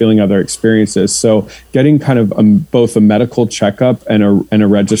sick or feeling other experiences. So getting kind of both a medical checkup and a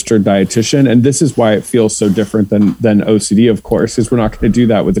registered dietitian. And this is why it feels so different than OCD, of course, because we're not going to do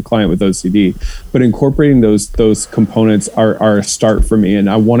that with a client with OCD. But incorporating those components are a start for me. And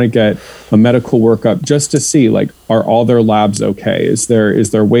I want to get a medical workup just to see, like, are all their labs okay? Is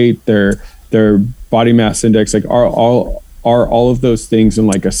their weight, their body mass index, like are all of those things in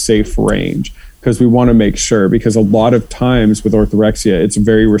like a safe range? Because we want to make sure, because a lot of times with orthorexia, it's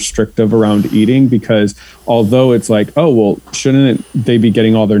very restrictive around eating, because although it's like, oh, well, shouldn't they be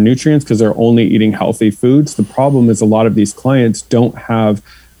getting all their nutrients because they're only eating healthy foods? The problem is a lot of these clients don't have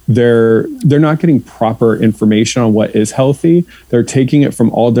they're not getting proper information on what is healthy. They're taking it from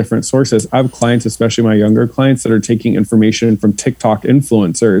all different sources. I have clients, especially my younger clients, that are taking information from TikTok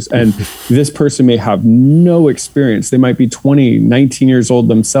influencers. And this person may have no experience. They might be 19 years old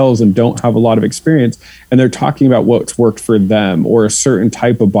themselves and don't have a lot of experience. And they're talking about what's worked for them or a certain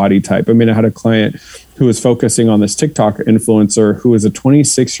type of body type. I mean, I had a client who was focusing on this TikTok influencer who is a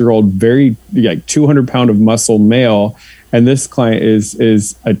 26-year-old, very 200-pound of muscle male. And this client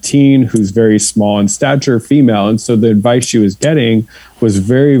is a teen who's very small in stature, female. And so the advice she was getting was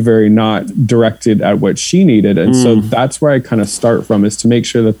very, very not directed at what she needed. And so that's where I kind of start from, is to make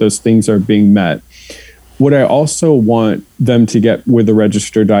sure that those things are being met. what I also want them to get with a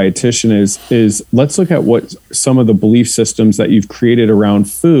registered dietitian is let's look at what some of the belief systems that you've created around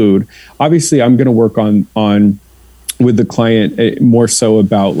food. Obviously, I'm going to work on with the client more so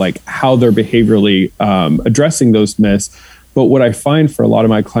about like how they're behaviorally addressing those myths. But what I find for a lot of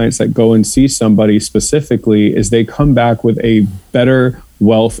my clients that go and see somebody specifically is they come back with a better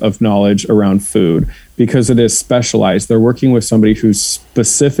wealth of knowledge around food because it is specialized. They're working with somebody who's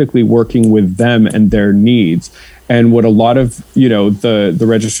specifically working with them and their needs. And what a lot of, the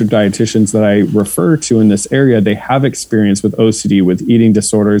registered dietitians that I refer to in this area, they have experience with OCD, with eating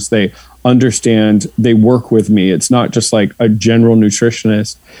disorders. They understand, they work with me. It's not just like a general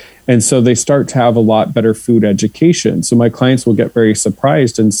nutritionist. And so they start to have a lot better food education. So my clients will get very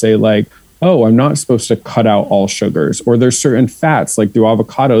surprised and say like, oh, I'm not supposed to cut out all sugars, or there's certain fats like through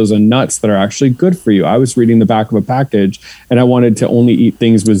avocados and nuts that are actually good for you. I was reading the back of a package and I wanted to only eat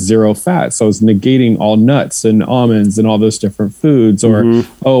things with zero fat. So I was negating all nuts and almonds and all those different foods. Or,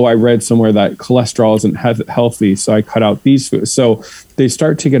 oh, I read somewhere that cholesterol isn't healthy, so I cut out these foods. So they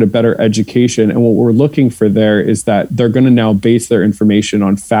start to get a better education. And what we're looking for there is that they're going to now base their information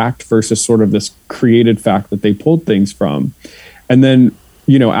on fact versus sort of this created fact that they pulled things from. And then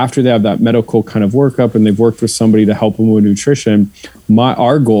after they have that medical kind of workup and they've worked with somebody to help them with nutrition,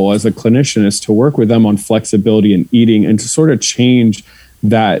 our goal as a clinician is to work with them on flexibility and eating and to sort of change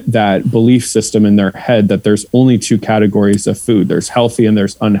that belief system in their head that there's only two categories of food. There's healthy and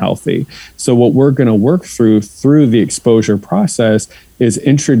there's unhealthy. So what we're going to work through the exposure process is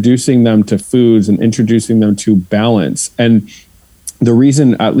introducing them to foods and introducing them to balance. And the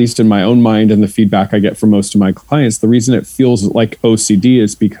reason, at least in my own mind and the feedback I get from most of my clients, the reason it feels like OCD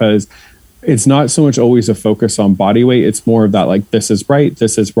is because it's not so much always a focus on body weight. It's more of that like, this is right,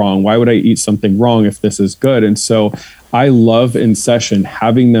 this is wrong. Why would I eat something wrong if this is good? And so I love in session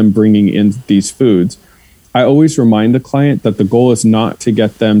having them bringing in these foods. I always remind the client that the goal is not to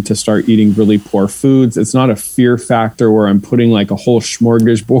get them to start eating really poor foods. It's not a fear factor where I'm putting like a whole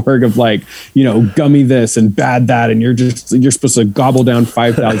smorgasbord of like, gummy this and bad that. And you're supposed to gobble down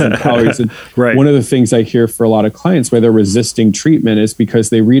 5,000 calories. And right. One of the things I hear for a lot of clients where they're resisting treatment is because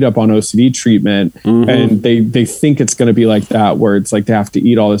they read up on OCD treatment and they think it's going to be like that, where it's like they have to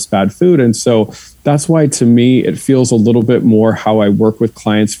eat all this bad food. And so that's why, to me, it feels a little bit more how I work with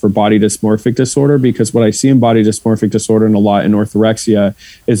clients for body dysmorphic disorder, because what I see in body dysmorphic disorder and a lot in orthorexia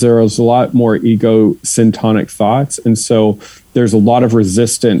is there is a lot more ego-syntonic thoughts. And so there's a lot of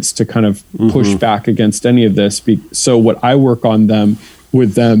resistance to kind of push back against any of this. So what I work on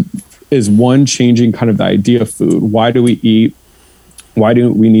with them is one, changing kind of the idea of food. Why do we eat? Why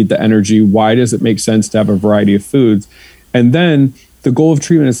do we need the energy? Why does it make sense to have a variety of foods? And then the goal of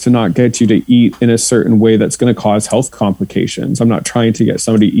treatment is to not get you to eat in a certain way that's going to cause health complications. I'm not trying to get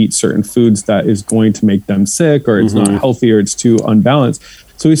somebody to eat certain foods that is going to make them sick, or it's not healthy, or it's too unbalanced.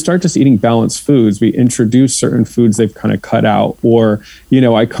 So we start just eating balanced foods. We introduce certain foods they've kind of cut out, or,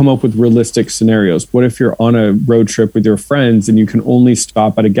 I come up with realistic scenarios. What if you're on a road trip with your friends and you can only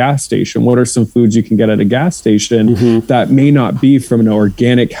stop at a gas station? What are some foods you can get at a gas station that may not be from an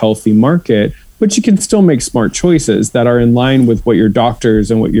organic, healthy market, but you can still make smart choices that are in line with what your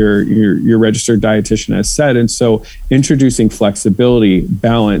doctors and what your registered dietitian has said. And so introducing flexibility,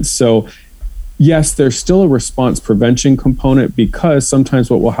 balance. So yes, there's still a response prevention component, because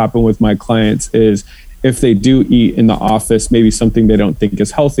sometimes what will happen with my clients is if they do eat in the office, maybe something they don't think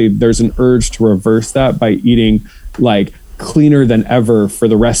is healthy, there's an urge to reverse that by eating like cleaner than ever for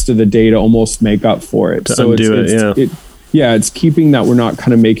the rest of the day to almost make up for it. It's keeping that we're not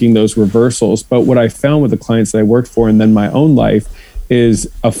kind of making those reversals. But what I found with the clients that I worked for and then my own life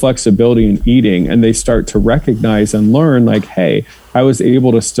is a flexibility in eating. And they start to recognize and learn like, hey, I was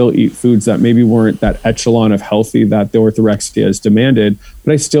able to still eat foods that maybe weren't that echelon of healthy that the orthorexia has demanded,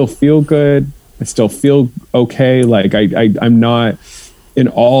 but I still feel good. I still feel okay. Like I'm not in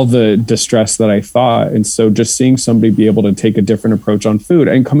all the distress that I thought. And so just seeing somebody be able to take a different approach on food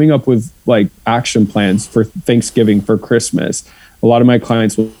and coming up with like action plans for Thanksgiving, for Christmas. A lot of my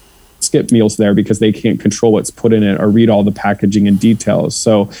clients will skip meals there because they can't control what's put in it or read all the packaging and details.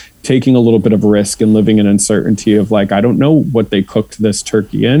 So taking a little bit of a risk and living in uncertainty of like, I don't know what they cooked this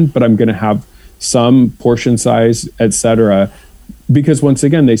turkey in, but I'm going to have some portion size, etc. Because once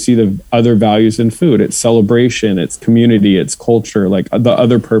again, they see the other values in food. It's celebration, it's community, it's culture, like the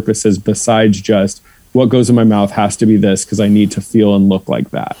other purposes besides just what goes in my mouth has to be this because I need to feel and look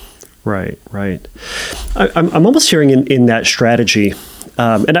like that. Right. I'm almost hearing in that strategy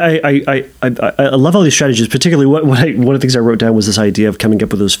And I love all these strategies, particularly one of the things I wrote down was this idea of coming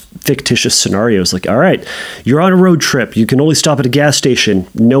up with those fictitious scenarios. Like, all right, you're on a road trip. You can only stop at a gas station.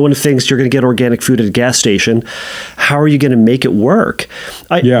 No one thinks you're going to get organic food at a gas station. How are you going to make it work?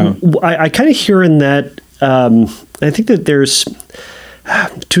 I kind of hear in that, I think that there's,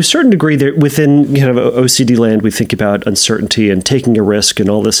 to a certain degree, there within OCD land, we think about uncertainty and taking a risk and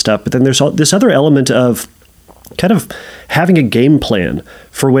all this stuff. But then there's this other element of kind of having a game plan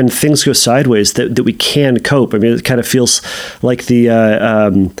for when things go sideways that we can cope. I mean, it kind of feels like the,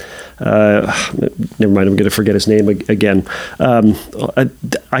 never mind, I'm going to forget his name again.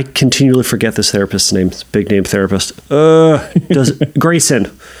 I continually forget this therapist's name. It's a big name therapist.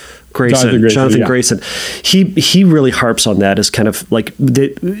 Grayson. Jonathan Grayson. He really harps on that as kind of like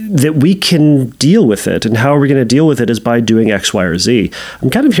that we can deal with it. And how are we going to deal with it is by doing X, Y, or Z. I'm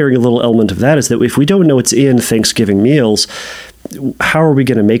kind of hearing a little element of that is that if we don't know what's in Thanksgiving meals, how are we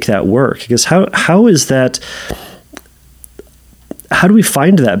going to make that work? Because how is that? How do we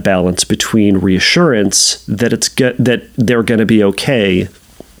find that balance between reassurance that that they're going to be okay,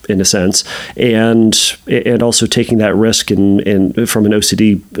 in a sense, and also taking that risk in from an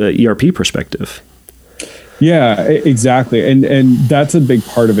OCD ERP perspective? Yeah, exactly. And that's a big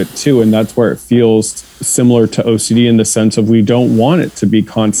part of it too. And that's where it feels similar to OCD in the sense of we don't want it to be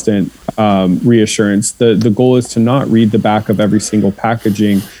constant reassurance. The goal is to not read the back of every single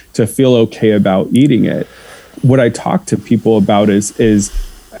packaging to feel okay about eating it. What I talk to people about is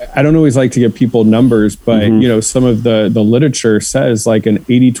I don't always like to give people numbers, but some of the literature says like an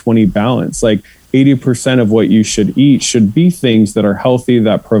 80-20 balance, like 80% of what you should eat should be things that are healthy,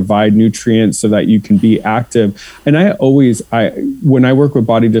 that provide nutrients so that you can be active. And when I work with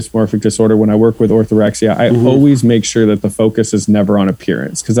body dysmorphic disorder, when I work with orthorexia, I always make sure that the focus is never on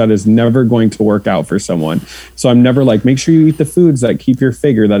appearance, because that is never going to work out for someone. So I'm never like, make sure you eat the foods that keep your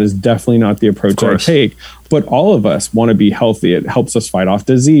figure. That is definitely not the approach I take. But all of us want to be healthy. It helps us fight off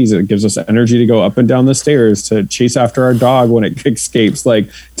disease. It gives us energy to go up and down the stairs, to chase after our dog when it escapes, like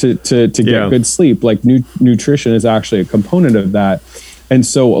to get good sleep. Like nutrition is actually a component of that. And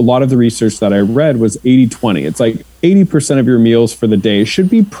so a lot of the research that I read was 80-20. It's like 80% of your meals for the day should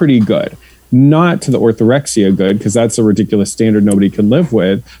be pretty good. Not to the orthorexia good, because that's a ridiculous standard nobody can live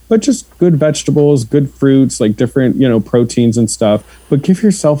with, but just good vegetables, good fruits, like different, proteins and stuff. But give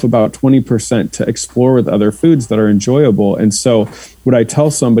yourself about 20% to explore with other foods that are enjoyable. And so what I tell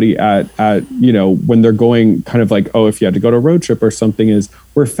somebody at when they're going kind of like, oh, if you had to go to a road trip or something, is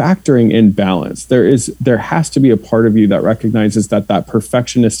we're factoring in balance. There has to be a part of you that recognizes that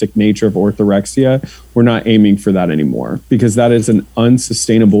perfectionistic nature of orthorexia, we're not aiming for that anymore, because that is an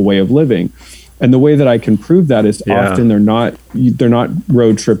unsustainable way of living. And the way that I can prove that is often they're not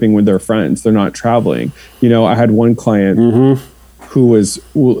road tripping with their friends. They're not traveling. I had one client who was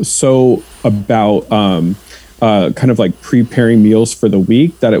so about kind of like preparing meals for the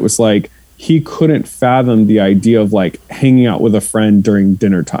week that it was like he couldn't fathom the idea of like hanging out with a friend during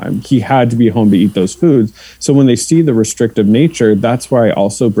dinner time. He had to be home to eat those foods. So when they see the restrictive nature, that's why I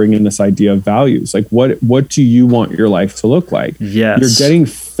also bring in this idea of values. Like what do you want your life to look like? Yes. You're getting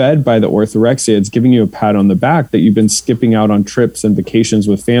fed by the orthorexia. It's giving you a pat on the back that you've been skipping out on trips and vacations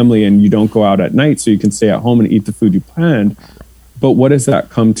with family and you don't go out at night so you can stay at home and eat the food you planned. But what does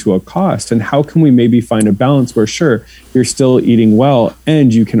that come to a cost? And how can we maybe find a balance where, sure, you're still eating well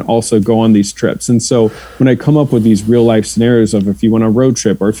and you can also go on these trips? And so when I come up with these real life scenarios of if you went on a road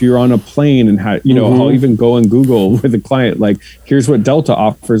trip or if you're on a plane and I'll even go and Google with a client, like, here's what Delta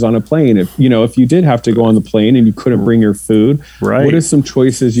offers on a plane. If you did have to go on the plane and you couldn't bring your food, what are some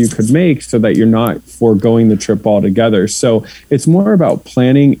choices you could make so that you're not foregoing the trip altogether? So it's more about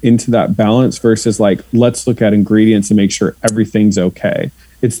planning into that balance versus like, let's look at ingredients and make sure everything's okay.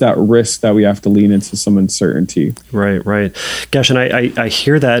 It's that risk that we have to lean into some uncertainty. Right. Gosh, and I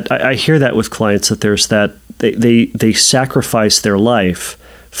hear that. I hear that with clients, that there's that they sacrifice their life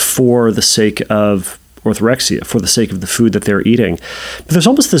for the sake of orthorexia, for the sake of the food that they're eating. But there's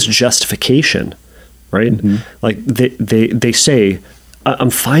almost this justification, right? Like they say, I'm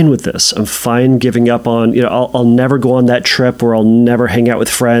fine with this. I'm fine giving up on, I'll never go on that trip, or I'll never hang out with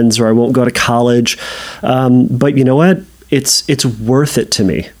friends, or I won't go to college. But you know what? It's worth it to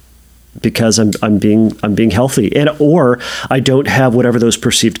me because I'm being healthy, or I don't have whatever those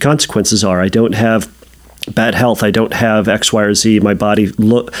perceived consequences are. I don't have bad health. I don't have X, Y, or Z. My body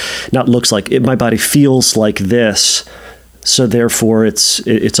my body feels like this. So therefore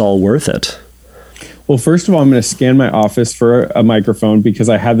it's all worth it. Well, first of all, I'm going to scan my office for a microphone because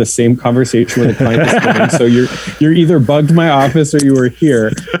I had the same conversation with a client this morning. So you're either bugged my office or you were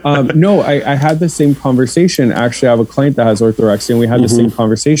here. No, I had the same conversation. Actually, I have a client that has orthorexia, and we had the same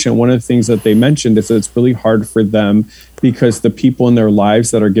conversation. One of the things that they mentioned is that it's really hard for them because the people in their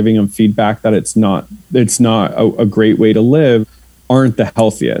lives that are giving them feedback that it's not a great way to live aren't the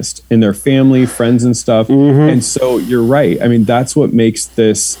healthiest in their family, friends and stuff. And so you're right. I mean, that's what makes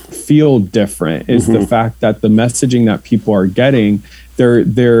this feel different is the fact that the messaging that people are getting,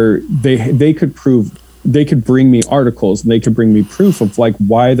 they could bring me articles and they could bring me proof of like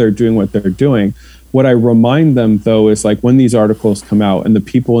why they're doing what they're doing. What I remind them though is like when these articles come out and the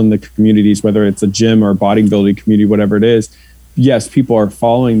people in the communities, whether it's a gym or a bodybuilding community, whatever it is, yes, people are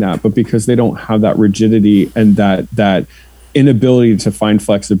following that, but because they don't have that rigidity and that inability to find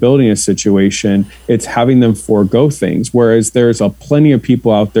flexibility in a situation, it's having them forego things. Whereas there's plenty of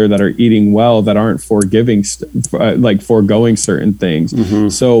people out there that are eating well that aren't foregoing certain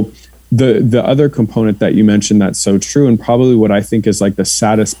things. So the other component that you mentioned that's so true, and probably what I think is like the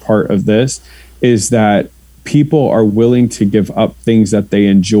saddest part of this, is that people are willing to give up things that they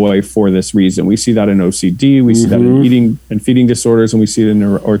enjoy for this reason. We see that in OCD, we see that in eating and feeding disorders, and we see it in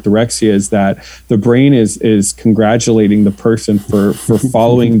orthorexia, is that the brain is congratulating the person for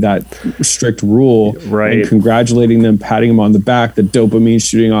following that strict rule, and congratulating them, patting them on the back, the dopamine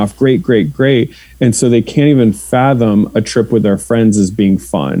shooting off, great. And so they can't even fathom a trip with their friends as being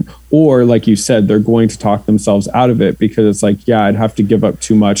fun. Or like you said, they're going to talk themselves out of it because it's like, yeah, I'd have to give up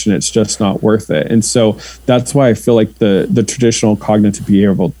too much and it's just not worth it. And so that's why I feel like the traditional cognitive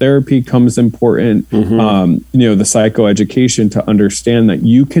behavioral therapy comes important. The psychoeducation to understand that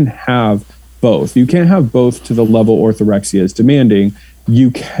you can have both. You can't have both to the level orthorexia is demanding. You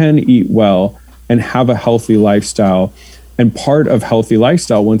can eat well and have a healthy lifestyle. And part of healthy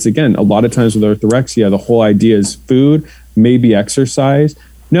lifestyle, once again, a lot of times with orthorexia, the whole idea is food, maybe exercise.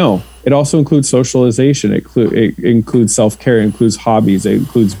 No, it also includes socialization. It includes self-care. It includes hobbies. It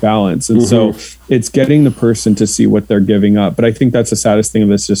includes balance. And so it's getting the person to see what they're giving up. But I think that's the saddest thing of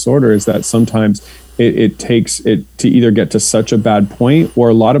this disorder is that sometimes it takes it to either get to such a bad point, or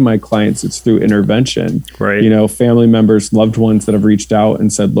a lot of my clients, it's through intervention. Family members, loved ones that have reached out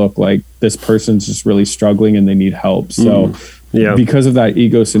and said, look, like this person's just really struggling and they need help. So because of that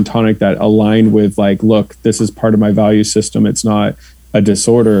ego syntonic that aligned with like, look, this is part of my value system, it's not a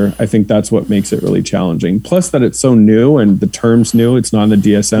disorder, I think that's what makes it really challenging. Plus that it's so new and the term's new, it's not in the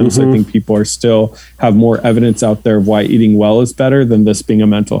DSM. So I think people are still have more evidence out there of why eating well is better than this being a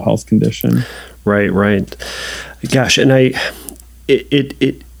mental health condition. Right. Gosh, and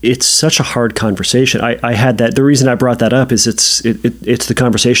it's such a hard conversation. I had that. The reason I brought that up is it's the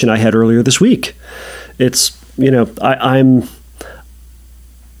conversation I had earlier this week. It's,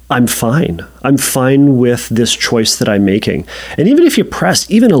 I'm fine. I'm fine with this choice that I'm making. And even if you press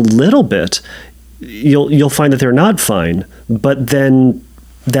even a little bit, you'll find that they're not fine. But then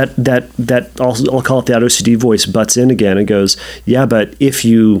that I'll call it that OCD voice butts in again and goes, yeah, but if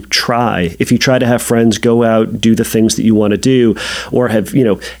you try to have friends, go out, do the things that you want to do, or have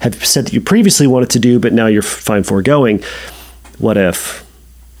said that you previously wanted to do, but now you're fine foregoing, what if?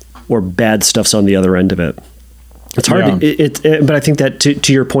 Or bad stuff's on the other end of it. It's hard, but I think that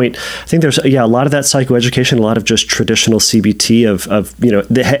to your point, I think there's a lot of that psychoeducation, a lot of just traditional CBT of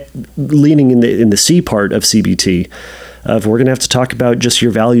leaning in the C part of CBT. Of we're going to have to talk about just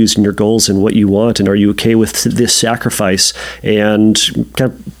your values and your goals and what you want, and are you okay with this sacrifice, and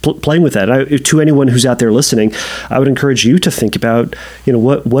kind of playing with that. To anyone who's out there listening, I would encourage you to think about,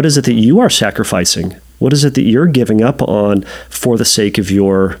 what is it that you are sacrificing? What is it that you're giving up on for the sake of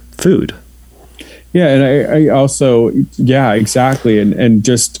your food? Yeah. And I also, exactly. And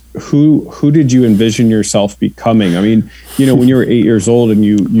just who did you envision yourself becoming? I mean, when you were 8 years old and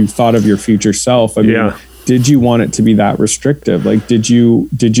you thought of your future self, I mean, did you want it to be that restrictive? Like, did you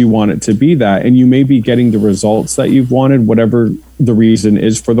want it to be that? And you may be getting the results that you've wanted, whatever the reason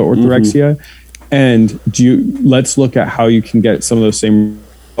is for the orthorexia. And let's look at how you can get some of those same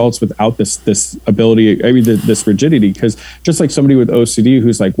results without this ability, this rigidity. Because just like somebody with OCD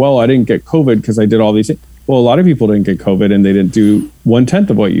who's like, well, I didn't get COVID because I did all these things. Well, a lot of people didn't get COVID and they didn't do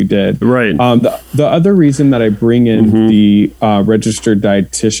 1/10 of what you did. Right. The other reason that I bring in the registered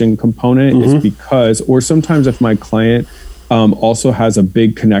dietitian component is because, or sometimes if my client also has a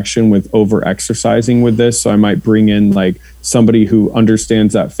big connection with over exercising with this, so I might bring in like somebody who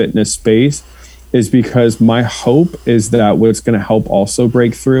understands that fitness space. is because my hope is that what's going to help also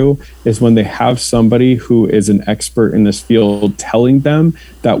break through is when they have somebody who is an expert in this field telling them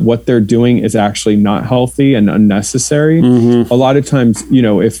that what they're doing is actually not healthy and unnecessary. A lot of times, you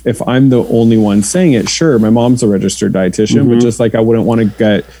know, if I'm the only one saying it, sure, my mom's a registered dietitian, but just like I wouldn't want to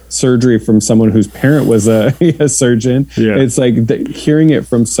get surgery from someone whose parent was a surgeon. It's like hearing it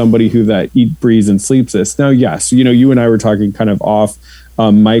from somebody who that eat, breathes, and sleeps this. Now, yes, you know, you and I were talking kind of off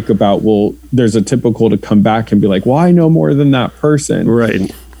mic about, well, there's a typical to come back and be like, well, I know more than that person.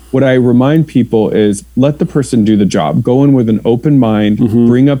 Right. What I remind people is let the person do the job. Go in with an open mind,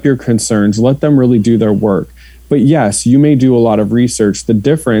 bring up your concerns, let them really do their work. But yes, you may do a lot of research. The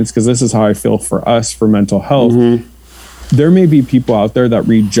difference, because this is how I feel for us for mental health, there may be people out there that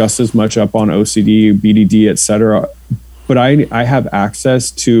read just as much up on OCD, BDD, etc. But I have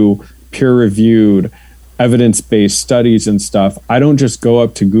access to peer-reviewed, evidence-based studies and stuff. I don't just go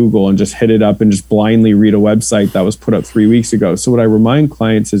up to Google and just hit it up and just blindly read a website that was put up 3 weeks ago. So what I remind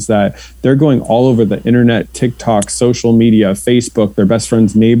clients is that they're going all over the internet, TikTok, social media, Facebook, their best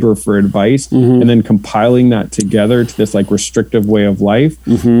friend's neighbor for advice, and then compiling that together to this like restrictive way of life.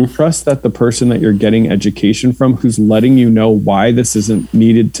 Trust that the person that you're getting education from, who's letting you know why this isn't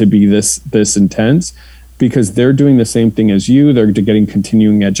needed to be this intense, because they're doing the same thing as you. They're getting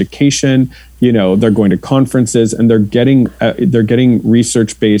continuing education. You know, they're going to conferences and they're getting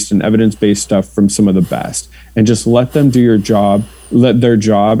research-based and evidence-based stuff from some of the best. And just let them do their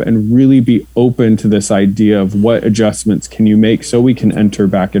job, and really be open to this idea of what adjustments can you make so we can enter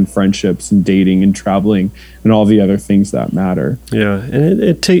back in friendships and dating and traveling and all the other things that matter. Yeah, and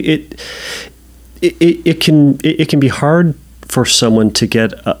it can be hard for someone to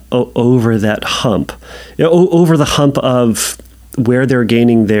get over that hump, over the hump of where they're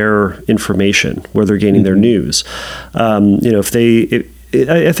gaining their information, where they're gaining their news.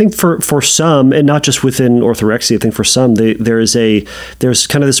 I think for some, and not just within orthorexia, I think for some, there's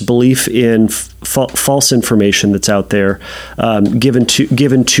kind of this belief in false information that's out there, given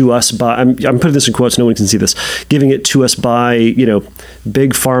to us by, I'm putting this in quotes, no one can see this, giving it to us by, you know,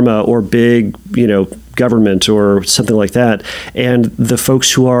 big pharma or big, you know, government or something like that. And the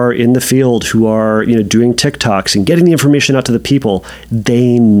folks who are in the field, who are, you know, doing TikToks and getting the information out to the people,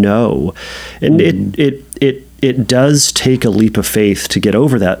 they know. And it does take a leap of faith to get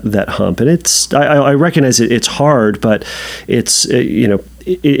over that hump. And I recognize it's hard, but it's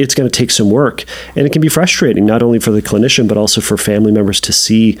it's going to take some work, and it can be frustrating, not only for the clinician, but also for family members to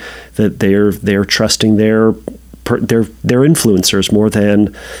see that they're trusting their influencers more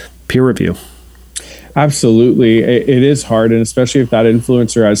than peer review. Absolutely. It is hard. And especially if that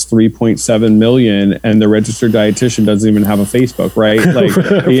influencer has 3.7 million and the registered dietitian doesn't even have a Facebook, right? Like,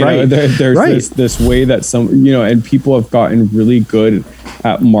 you know, there's this way that some, you know, and people have gotten really good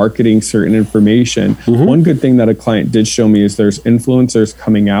at marketing certain information. One good thing that a client did show me is there's influencers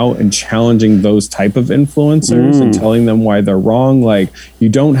coming out and challenging those type of influencers and telling them why they're wrong. Like, you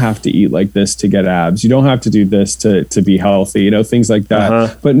don't have to eat like this to get abs. You don't have to do this to be healthy, you know, things like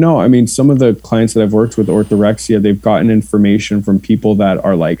that. But no, I mean, some of the clients that I've worked with orthorexia, they've gotten information from people that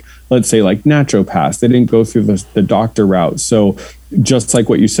are like, let's say like naturopaths. They didn't go through the doctor route. So just like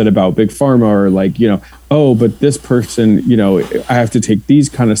what you said about big pharma, or like, you know, oh, but this person, you know, I have to take these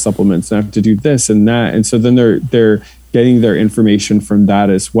kind of supplements and I have to do this and that. And so then they're getting their information from that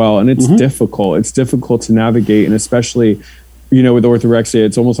as well. And it's difficult. It's difficult to navigate. And especially, you know, with orthorexia,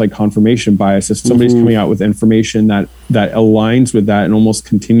 it's almost like confirmation bias. If somebody's coming out with information that aligns with that and almost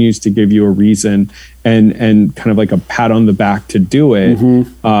continues to give you a reason and kind of like a pat on the back to do it,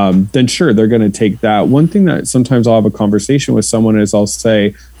 then sure, they're going to take that. One thing that sometimes I'll have a conversation with someone is I'll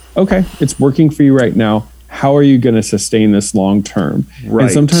say, okay, it's working for you right now. How are you going to sustain this long term? Right.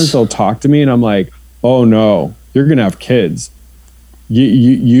 And sometimes they'll talk to me and I'm like, oh no, you're going to have kids.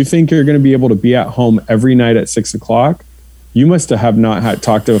 You think you're going to be able to be at home every night at 6 o'clock? You must have not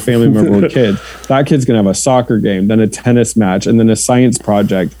talked to a family member with kids. That kid's going to have a soccer game, then a tennis match, and then a science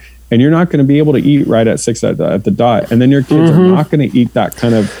project. And you're not going to be able to eat right at 6 at the dot. And then your kids are not going to eat that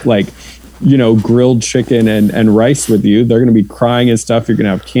kind of like, you know, grilled chicken and rice with you. They're going to be crying and stuff. You're going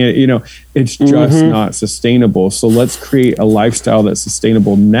to have candy. You know, it's just not sustainable. So let's create a lifestyle that's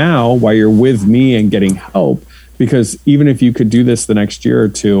sustainable now while you're with me and getting help. Because even if you could do this the next year or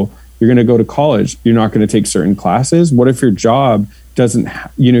two, you're going to go to college. You're not going to take certain classes. What if your job doesn't,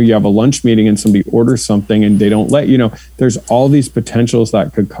 you know, you have a lunch meeting and somebody orders something and they don't let you know? There's all these potentials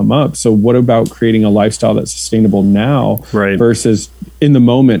that could come up. So what about creating a lifestyle that's sustainable now versus in the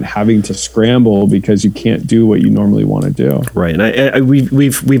moment having to scramble because you can't do what you normally want to do? Right. And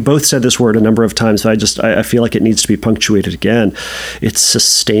we've both said this word a number of times, but I feel like it needs to be punctuated again. It's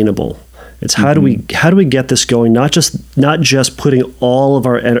sustainable. It's how do we get this going? Not just putting all of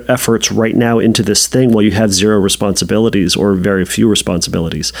our efforts right now into this thing while you have zero responsibilities or very few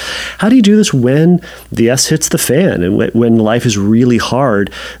responsibilities. How do you do this when the S hits the fan and when life is really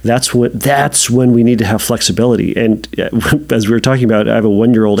hard? That's when we need to have flexibility. And as we were talking about, I have a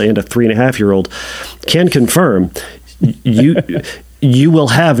 1-year-old and a 3.5-year-old. Can confirm you will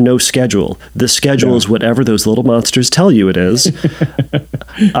have no schedule. The schedule is whatever those little monsters tell you it is.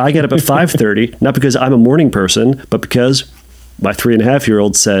 I get up at 5:30, not because I'm a morning person, but because my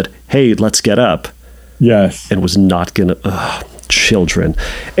 3.5-year-old said, "Hey, let's get up." Yes. And was not going to... children.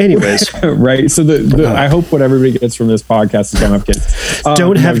 Anyways. Right. So I hope what everybody gets from this podcast is don't have kids.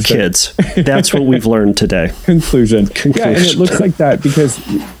 Don't have kids. That's what we've learned today. Conclusion. Yeah, and it looks like that because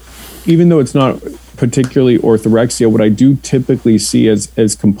even though it's not particularly orthorexia, what I do typically see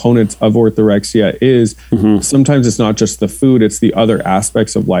as components of orthorexia is sometimes it's not just the food, it's the other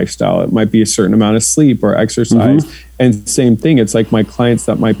aspects of lifestyle. It might be a certain amount of sleep or exercise. And same thing, it's like my clients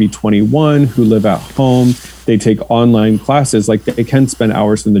that might be 21 who live at home, they take online classes, like they can spend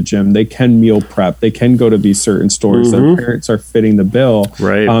hours in the gym, they can meal prep, they can go to these certain stores, their parents are fitting the bill,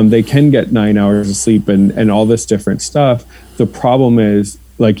 right? They can get 9 hours of sleep and all this different stuff. The problem is,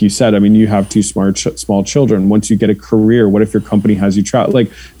 like you said, I mean, you have 2 small children. Once you get a career, what if your company has you travel?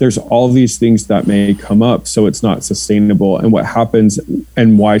 Like there's all these things that may come up, so it's not sustainable. And what happens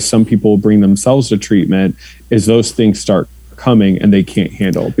and why some people bring themselves to treatment is those things start coming and they can't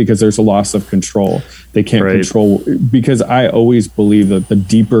handle because there's a loss of control. They can't control, because I always believe that the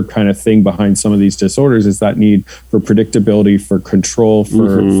deeper kind of thing behind some of these disorders is that need for predictability, for control,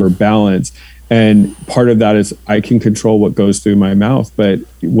 for balance. And part of that is I can control what goes through my mouth. But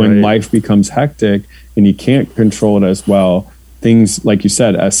when life becomes hectic and you can't control it as well, things, like you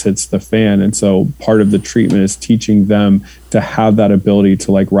said, S hits the fan. And so part of the treatment is teaching them to have that ability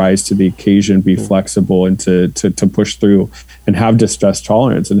to like rise to the occasion, be flexible, and to push through and have distress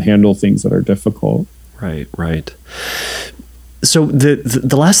tolerance and handle things that are difficult. Right. So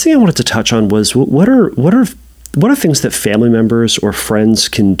the last thing I wanted to touch on was what are things that family members or friends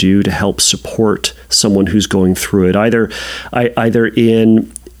can do to help support someone who's going through it, either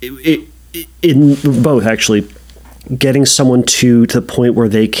in both, actually, getting someone to the point where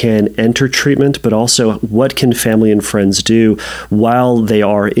they can enter treatment, but also what can family and friends do while they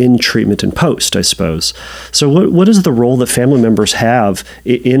are in treatment and post, I suppose. So what is the role that family members have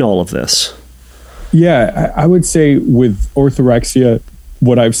in all of this? Yeah, I would say with orthorexia,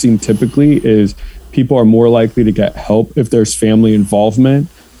 what I've seen typically is people are more likely to get help if there's family involvement.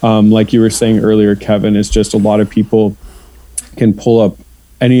 Like you were saying earlier, Kevin, is just a lot of people can pull up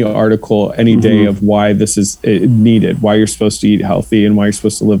any article any day of why this is needed, why you're supposed to eat healthy and why you're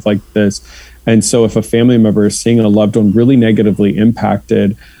supposed to live like this. And so if a family member is seeing a loved one really negatively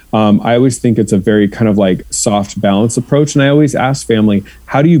impacted, I always think it's a very kind of like soft balance approach. And I always ask family,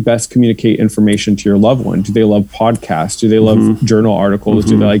 how do you best communicate information to your loved one? Do they love podcasts? Do they love journal articles?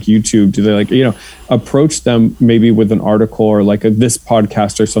 Do they like YouTube? Do they like, approach them maybe with an article or like this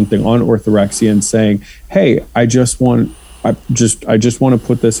podcast or something on orthorexia and saying, hey, I just want to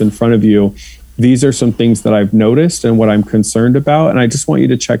put this in front of you. These are some things that I've noticed and what I'm concerned about. And I just want you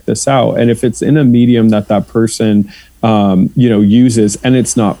to check this out. And if it's in a medium that person, uses and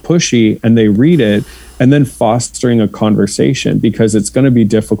it's not pushy and they read it, and then fostering a conversation, because it's going to be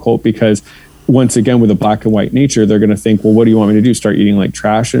difficult because once again, with a black and white nature, they're going to think, well, what do you want me to do? Start eating like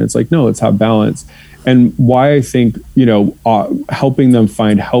trash? And it's like, no, let's have balance. And why I think, helping them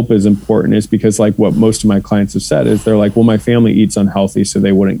find help is important is because like what most of my clients have said is they're like, well, my family eats unhealthy, so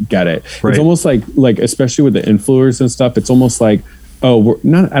they wouldn't get it. Right. It's almost like, especially with the influencers and stuff, it's almost like, oh,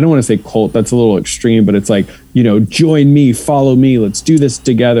 I don't want to say cult, that's a little extreme, but it's like, join me, follow me, let's do this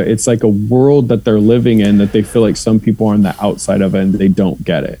together. It's like a world that they're living in that they feel like some people are on the outside of it and they don't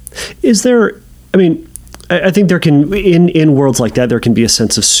get it. I think there can, in worlds like that, there can be a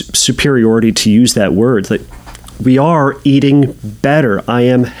sense of superiority to use that word. Like, we are eating better. I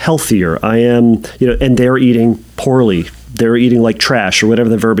am healthier. I am, and they're eating poorly. They're eating like trash or whatever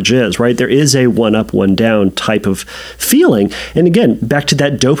the verbiage is, right? There is a one up, one down type of feeling. And again, back to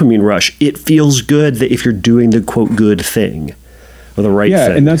that dopamine rush. It feels good that if you're doing the quote good thing. Or the right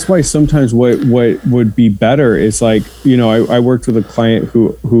thing. Yeah, and that's why sometimes what would be better is like, I worked with a client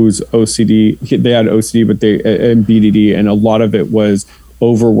who's OCD. They had OCD, but and BDD, and a lot of it was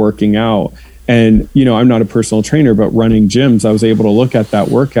overworking out. And, I'm not a personal trainer, but running gyms, I was able to look at that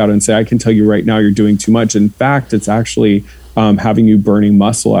workout and say, I can tell you right now, you're doing too much. In fact, it's actually having you burning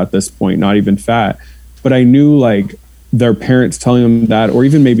muscle at this point, not even fat. But I knew like their parents telling them that, or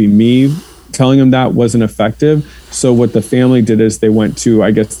even maybe me telling them that wasn't effective. So what the family did is they went to,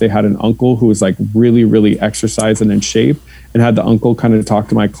 I guess they had an uncle who was like really, really exercised and in shape, and had the uncle kind of talk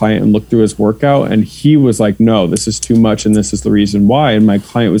to my client and look through his workout. And he was like, no, this is too much. And this is the reason why. And my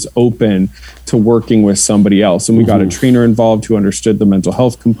client was open to working with somebody else. And we got a trainer involved who understood the mental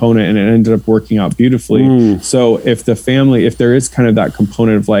health component, and it ended up working out beautifully. So if the family, if there is kind of that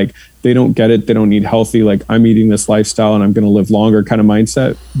component of like, they don't get it, they don't need healthy, like I'm eating this lifestyle and I'm going to live longer kind of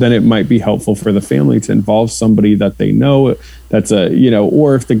mindset, then it might be helpful for the family to involve somebody that they know that's a, you know,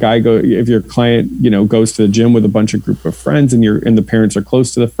 or if if your client, you know, goes to the gym with a bunch of group of friends and the parents are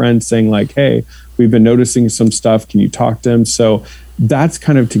close to the friends saying like, hey, we've been noticing some stuff. Can you talk to them? So that's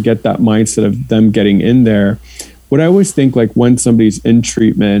kind of to get that mindset of them getting in there. What I always think, like when somebody's in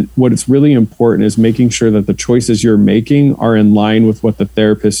treatment, what is really important is making sure that the choices you're making are in line with what the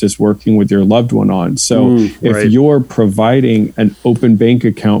therapist is working with your loved one on. So if you're providing an open bank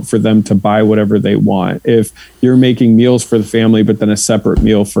account for them to buy whatever they want, if you're making meals for the family, but then a separate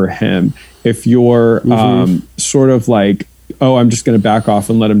meal for him, if you're sort of like, oh, I'm just going to back off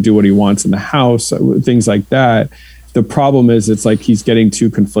and let him do what he wants in the house, things like that. The problem is it's like he's getting too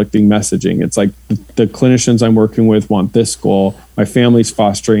conflicting messaging. It's like the clinicians I'm working with want this goal. My family's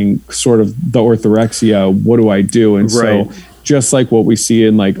fostering sort of the orthorexia. What do I do? And so just like what we see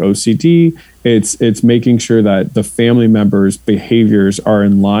in like OCD, it's making sure that the family members' behaviors are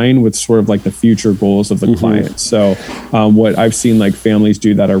in line with sort of like the future goals of the client. So what I've seen like families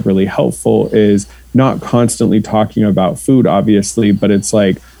do that are really helpful is not constantly talking about food, obviously, but it's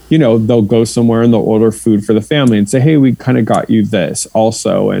like, you know, they'll go somewhere and they'll order food for the family and say, hey, we kind of got you this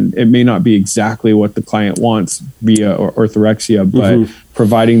also. And it may not be exactly what the client wants via orthorexia, but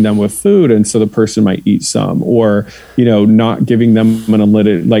providing them with food. And so the person might eat some, or, you know, not giving them an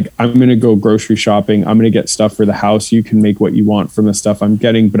unlimited, like, I'm going to go grocery shopping. I'm going to get stuff for the house. You can make what you want from the stuff I'm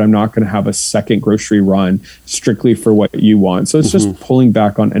getting, but I'm not going to have a second grocery run strictly for what you want. So it's just pulling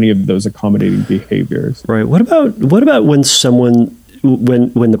back on any of those accommodating behaviors. Right. What about when someone,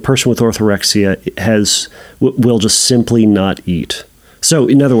 when the person with orthorexia will just simply not eat? So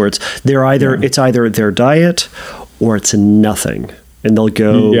in other words, it's either their diet or it's nothing, and they'll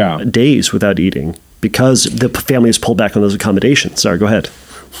go days without eating because the family has pulled back on those accommodations. Sorry, go ahead.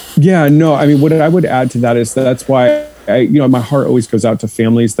 Yeah, no, I mean, what I would add to that is that's why my heart always goes out to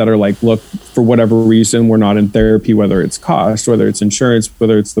families that are like, look, for whatever reason, we're not in therapy, whether it's cost, whether it's insurance,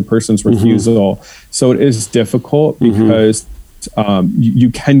 whether it's the person's refusal. So it is difficult because you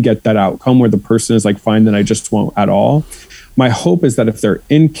can get that outcome where the person is like, fine, then I just won't at all. My hope is that if they're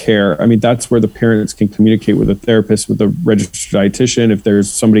in care, I mean, that's where the parents can communicate with a therapist, with a registered dietitian. If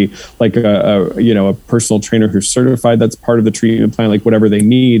there's somebody like a personal trainer who's certified, that's part of the treatment plan, like whatever they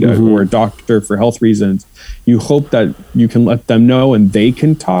need, or a doctor for health reasons, you hope that you can let them know and they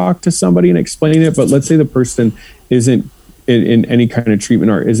can talk to somebody and explain it. But let's say the person isn't in any kind of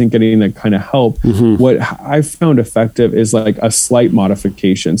treatment or isn't getting that kind of help. What I've found effective is like a slight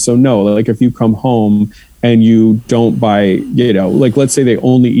modification. So no, like if you come home and you don't buy, you know, like let's say they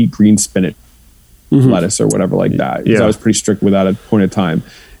only eat green spinach, lettuce or whatever like that. Because I was pretty strict with that at a point of time.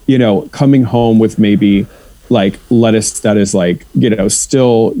 You know, coming home with maybe like lettuce that is like, you know,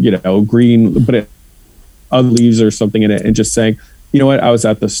 still, you know, green, but other leaves or something in it, and just saying, you know what, I was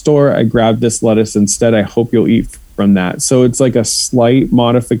at the store, I grabbed this lettuce instead. I hope you'll eat from that. So it's like a slight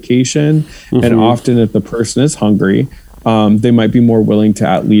modification. And often if the person is hungry, they might be more willing to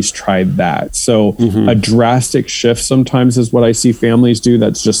at least try that. So a drastic shift sometimes is what I see families do.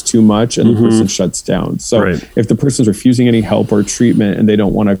 That's just too much, and the person shuts down. So if the person's refusing any help or treatment and they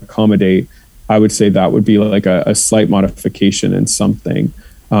don't want to accommodate, I would say that would be like a slight modification in something.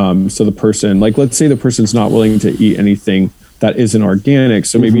 So the person, like, let's say the person's not willing to eat anything that isn't organic.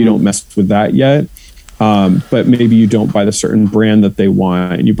 So maybe you don't mess with that yet. But maybe you don't buy the certain brand that they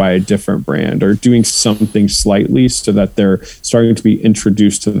want and you buy a different brand, or doing something slightly so that they're starting to be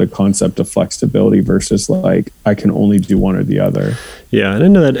introduced to the concept of flexibility versus like, I can only do one or the other. Yeah. And I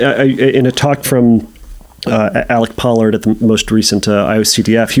know that in a talk from Alec Pollard at the most recent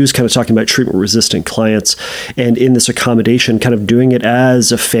IOCDF, he was kind of talking about treatment-resistant clients, and in this accommodation, kind of doing it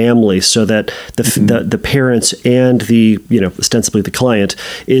as a family, so that the parents and the, you know, ostensibly the client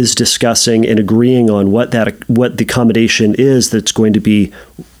is discussing and agreeing on what the accommodation is that's going to be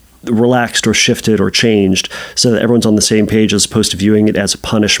relaxed or shifted or changed, so that everyone's on the same page, as opposed to viewing it as a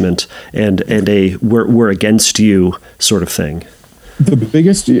punishment and a we're against you sort of thing. The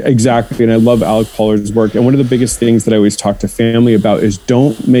biggest, exactly, and I love Alec Pollard's work, and one of the biggest things that I always talk to family about is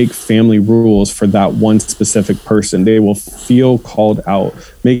don't make family rules for that one specific person. They will feel called out.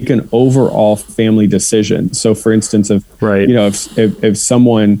 Make an overall family decision. So for instance, if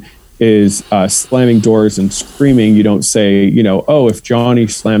someone is slamming doors and screaming. You don't say, oh, if Johnny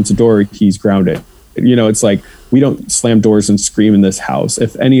slams a door, he's grounded. It's like, we don't slam doors and scream in this house.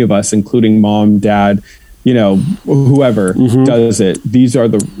 If any of us, including mom, dad, whoever does it, these are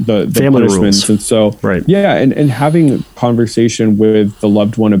the family punishments. Rules. And so, right. Yeah. And having a conversation with the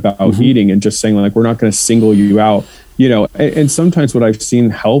loved one about eating and just saying like, we're not going to single you out, and sometimes what I've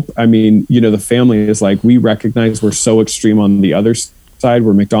seen help, the family is like, we recognize we're so extreme on the other side,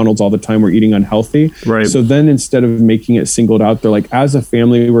 we're McDonald's all the time, we're eating unhealthy. Right. So then instead of making it singled out, they're like, as a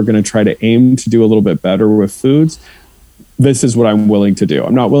family, we're going to try to aim to do a little bit better with foods. This is what I'm willing to do.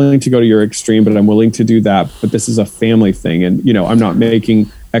 I'm not willing to go to your extreme, but I'm willing to do that. But this is a family thing. And, I'm not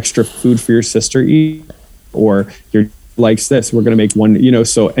making extra food for your sister eat, or your likes this. We're going to make one,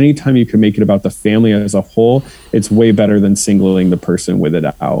 so anytime you can make it about the family as a whole, it's way better than singling the person with it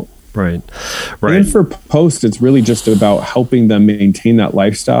out. Right. And for post, it's really just about helping them maintain that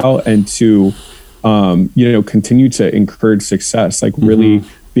lifestyle and to, continue to encourage success, like really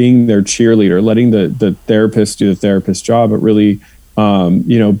being their cheerleader, letting the therapist do the therapist job, but really,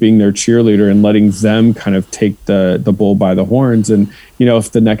 being their cheerleader and letting them kind of take the bull by the horns. And,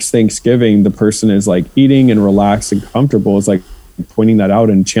 if the next Thanksgiving, the person is like eating and relaxed and comfortable, it's like pointing that out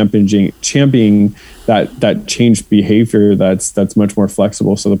and championing that changed behavior that's much more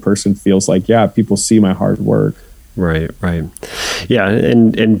flexible. So the person feels like, yeah, people see my hard work. Right. Yeah.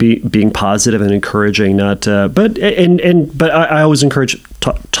 And being positive and encouraging, but I always encourage,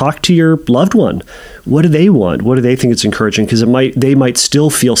 talk to your loved one. What do they want? What do they think it's encouraging? Because they might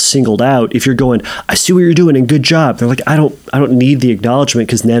still feel singled out if you're going, I see what you're doing and good job. They're like, I don't need the acknowledgement,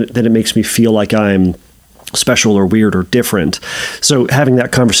 because then it makes me feel like I'm special or weird or different. So having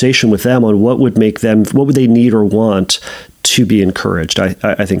that conversation with them on what would they need or want to be encouraged,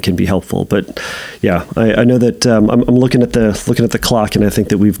 I think can be helpful. But yeah, I know that I'm looking at the clock, and I think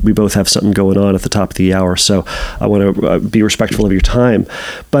that we both have something going on at the top of the hour. So I want to be respectful of your time.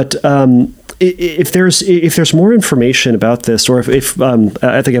 But if there's more information about this, or if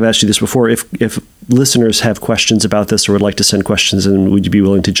I think I've asked you this before, if listeners have questions about this or would like to send questions, and would you be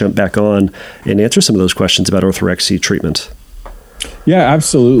willing to jump back on and answer some of those questions about orthorexia treatment? Yeah,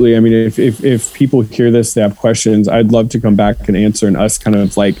 absolutely. If people hear this, they have questions, I'd love to come back and answer, and us kind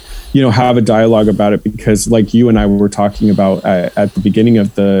of like, have a dialogue about it, because like you and I were talking about at the beginning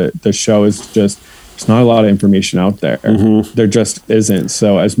of the show, is just, there's not a lot of information out there. There just isn't.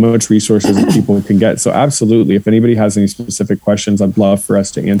 So as much resources as people can get. So absolutely, if anybody has any specific questions, I'd love for us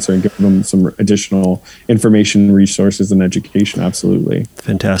to answer and give them some additional information, resources, and education. Absolutely.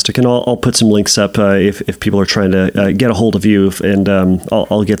 Fantastic. And I'll put some links up if people are trying to get a hold of you, and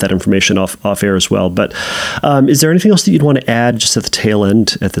I'll get that information off air as well. But is there anything else that you'd want to add just at the tail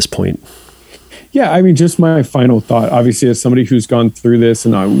end at this point? Yeah, just my final thought, obviously, as somebody who's gone through this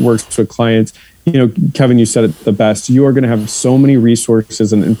and works with clients, Kevin, you said it the best. You are going to have so many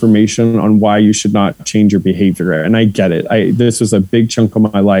resources and information on why you should not change your behavior. And I get it. This was a big chunk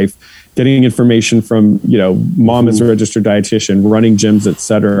of my life, getting information from, mom as a registered dietitian, running gyms, et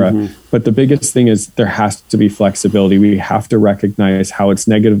cetera. But the biggest thing is there has to be flexibility. We have to recognize how it's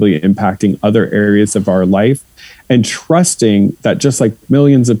negatively impacting other areas of our life, and trusting that just like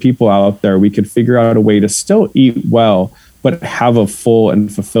millions of people out there, we could figure out a way to still eat well, but have a full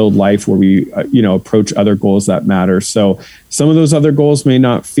and fulfilled life where we, approach other goals that matter. So some of those other goals may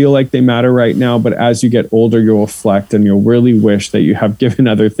not feel like they matter right now, but as you get older, you'll reflect and you'll really wish that you have given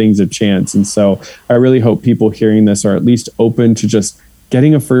other things a chance. And so I really hope people hearing this are at least open to just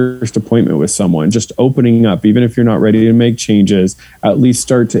getting a first appointment with someone, just opening up, even if you're not ready to make changes, at least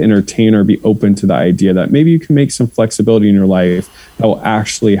start to entertain or be open to the idea that maybe you can make some flexibility in your life that will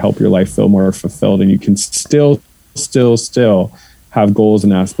actually help your life feel more fulfilled, and you can still have goals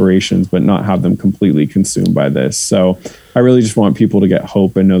and aspirations, but not have them completely consumed by this. So I really just want people to get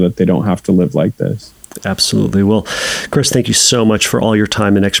hope and know that they don't have to live like this. Absolutely. Well, Chris, thank you so much for all your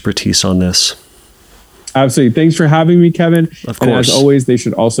time and expertise on this. Absolutely. Thanks for having me, Kevin. Of course. And as always, they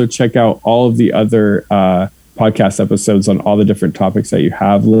should also check out all of the other podcast episodes on all the different topics that you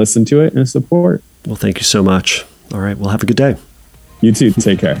have. Listen to it and support. Well, thank you so much. All right. Well, have a good day. You too.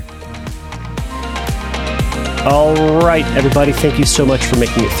 Take care. All right, everybody, thank you so much for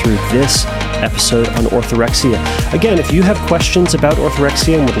making it through this episode on orthorexia. Again, if you have questions about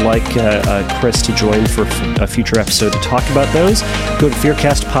orthorexia and would like Chris to join for a future episode to talk about those, go to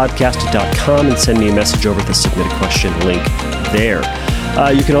fearcastpodcast.com and send me a message over at the Submit a Question link there.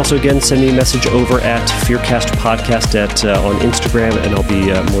 You can also, again, send me a message over at Fearcast Podcast on Instagram, and I'll be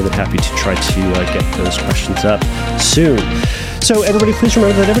more than happy to try to get those questions up soon. So everybody, please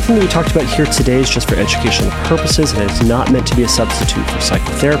remember that everything that we talked about here today is just for educational purposes and it's not meant to be a substitute for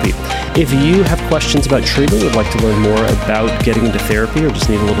psychotherapy. If you have questions about treatment, would like to learn more about getting into therapy, or just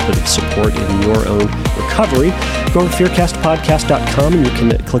need a little bit of support in your own recovery, go to fearcastpodcast.com and you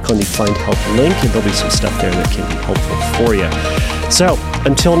can click on the Find Help link, and there'll be some stuff there that can be helpful for you. So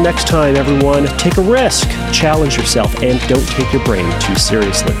until next time, everyone, take a risk, challenge yourself, and don't take your brain too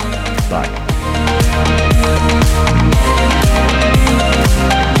seriously.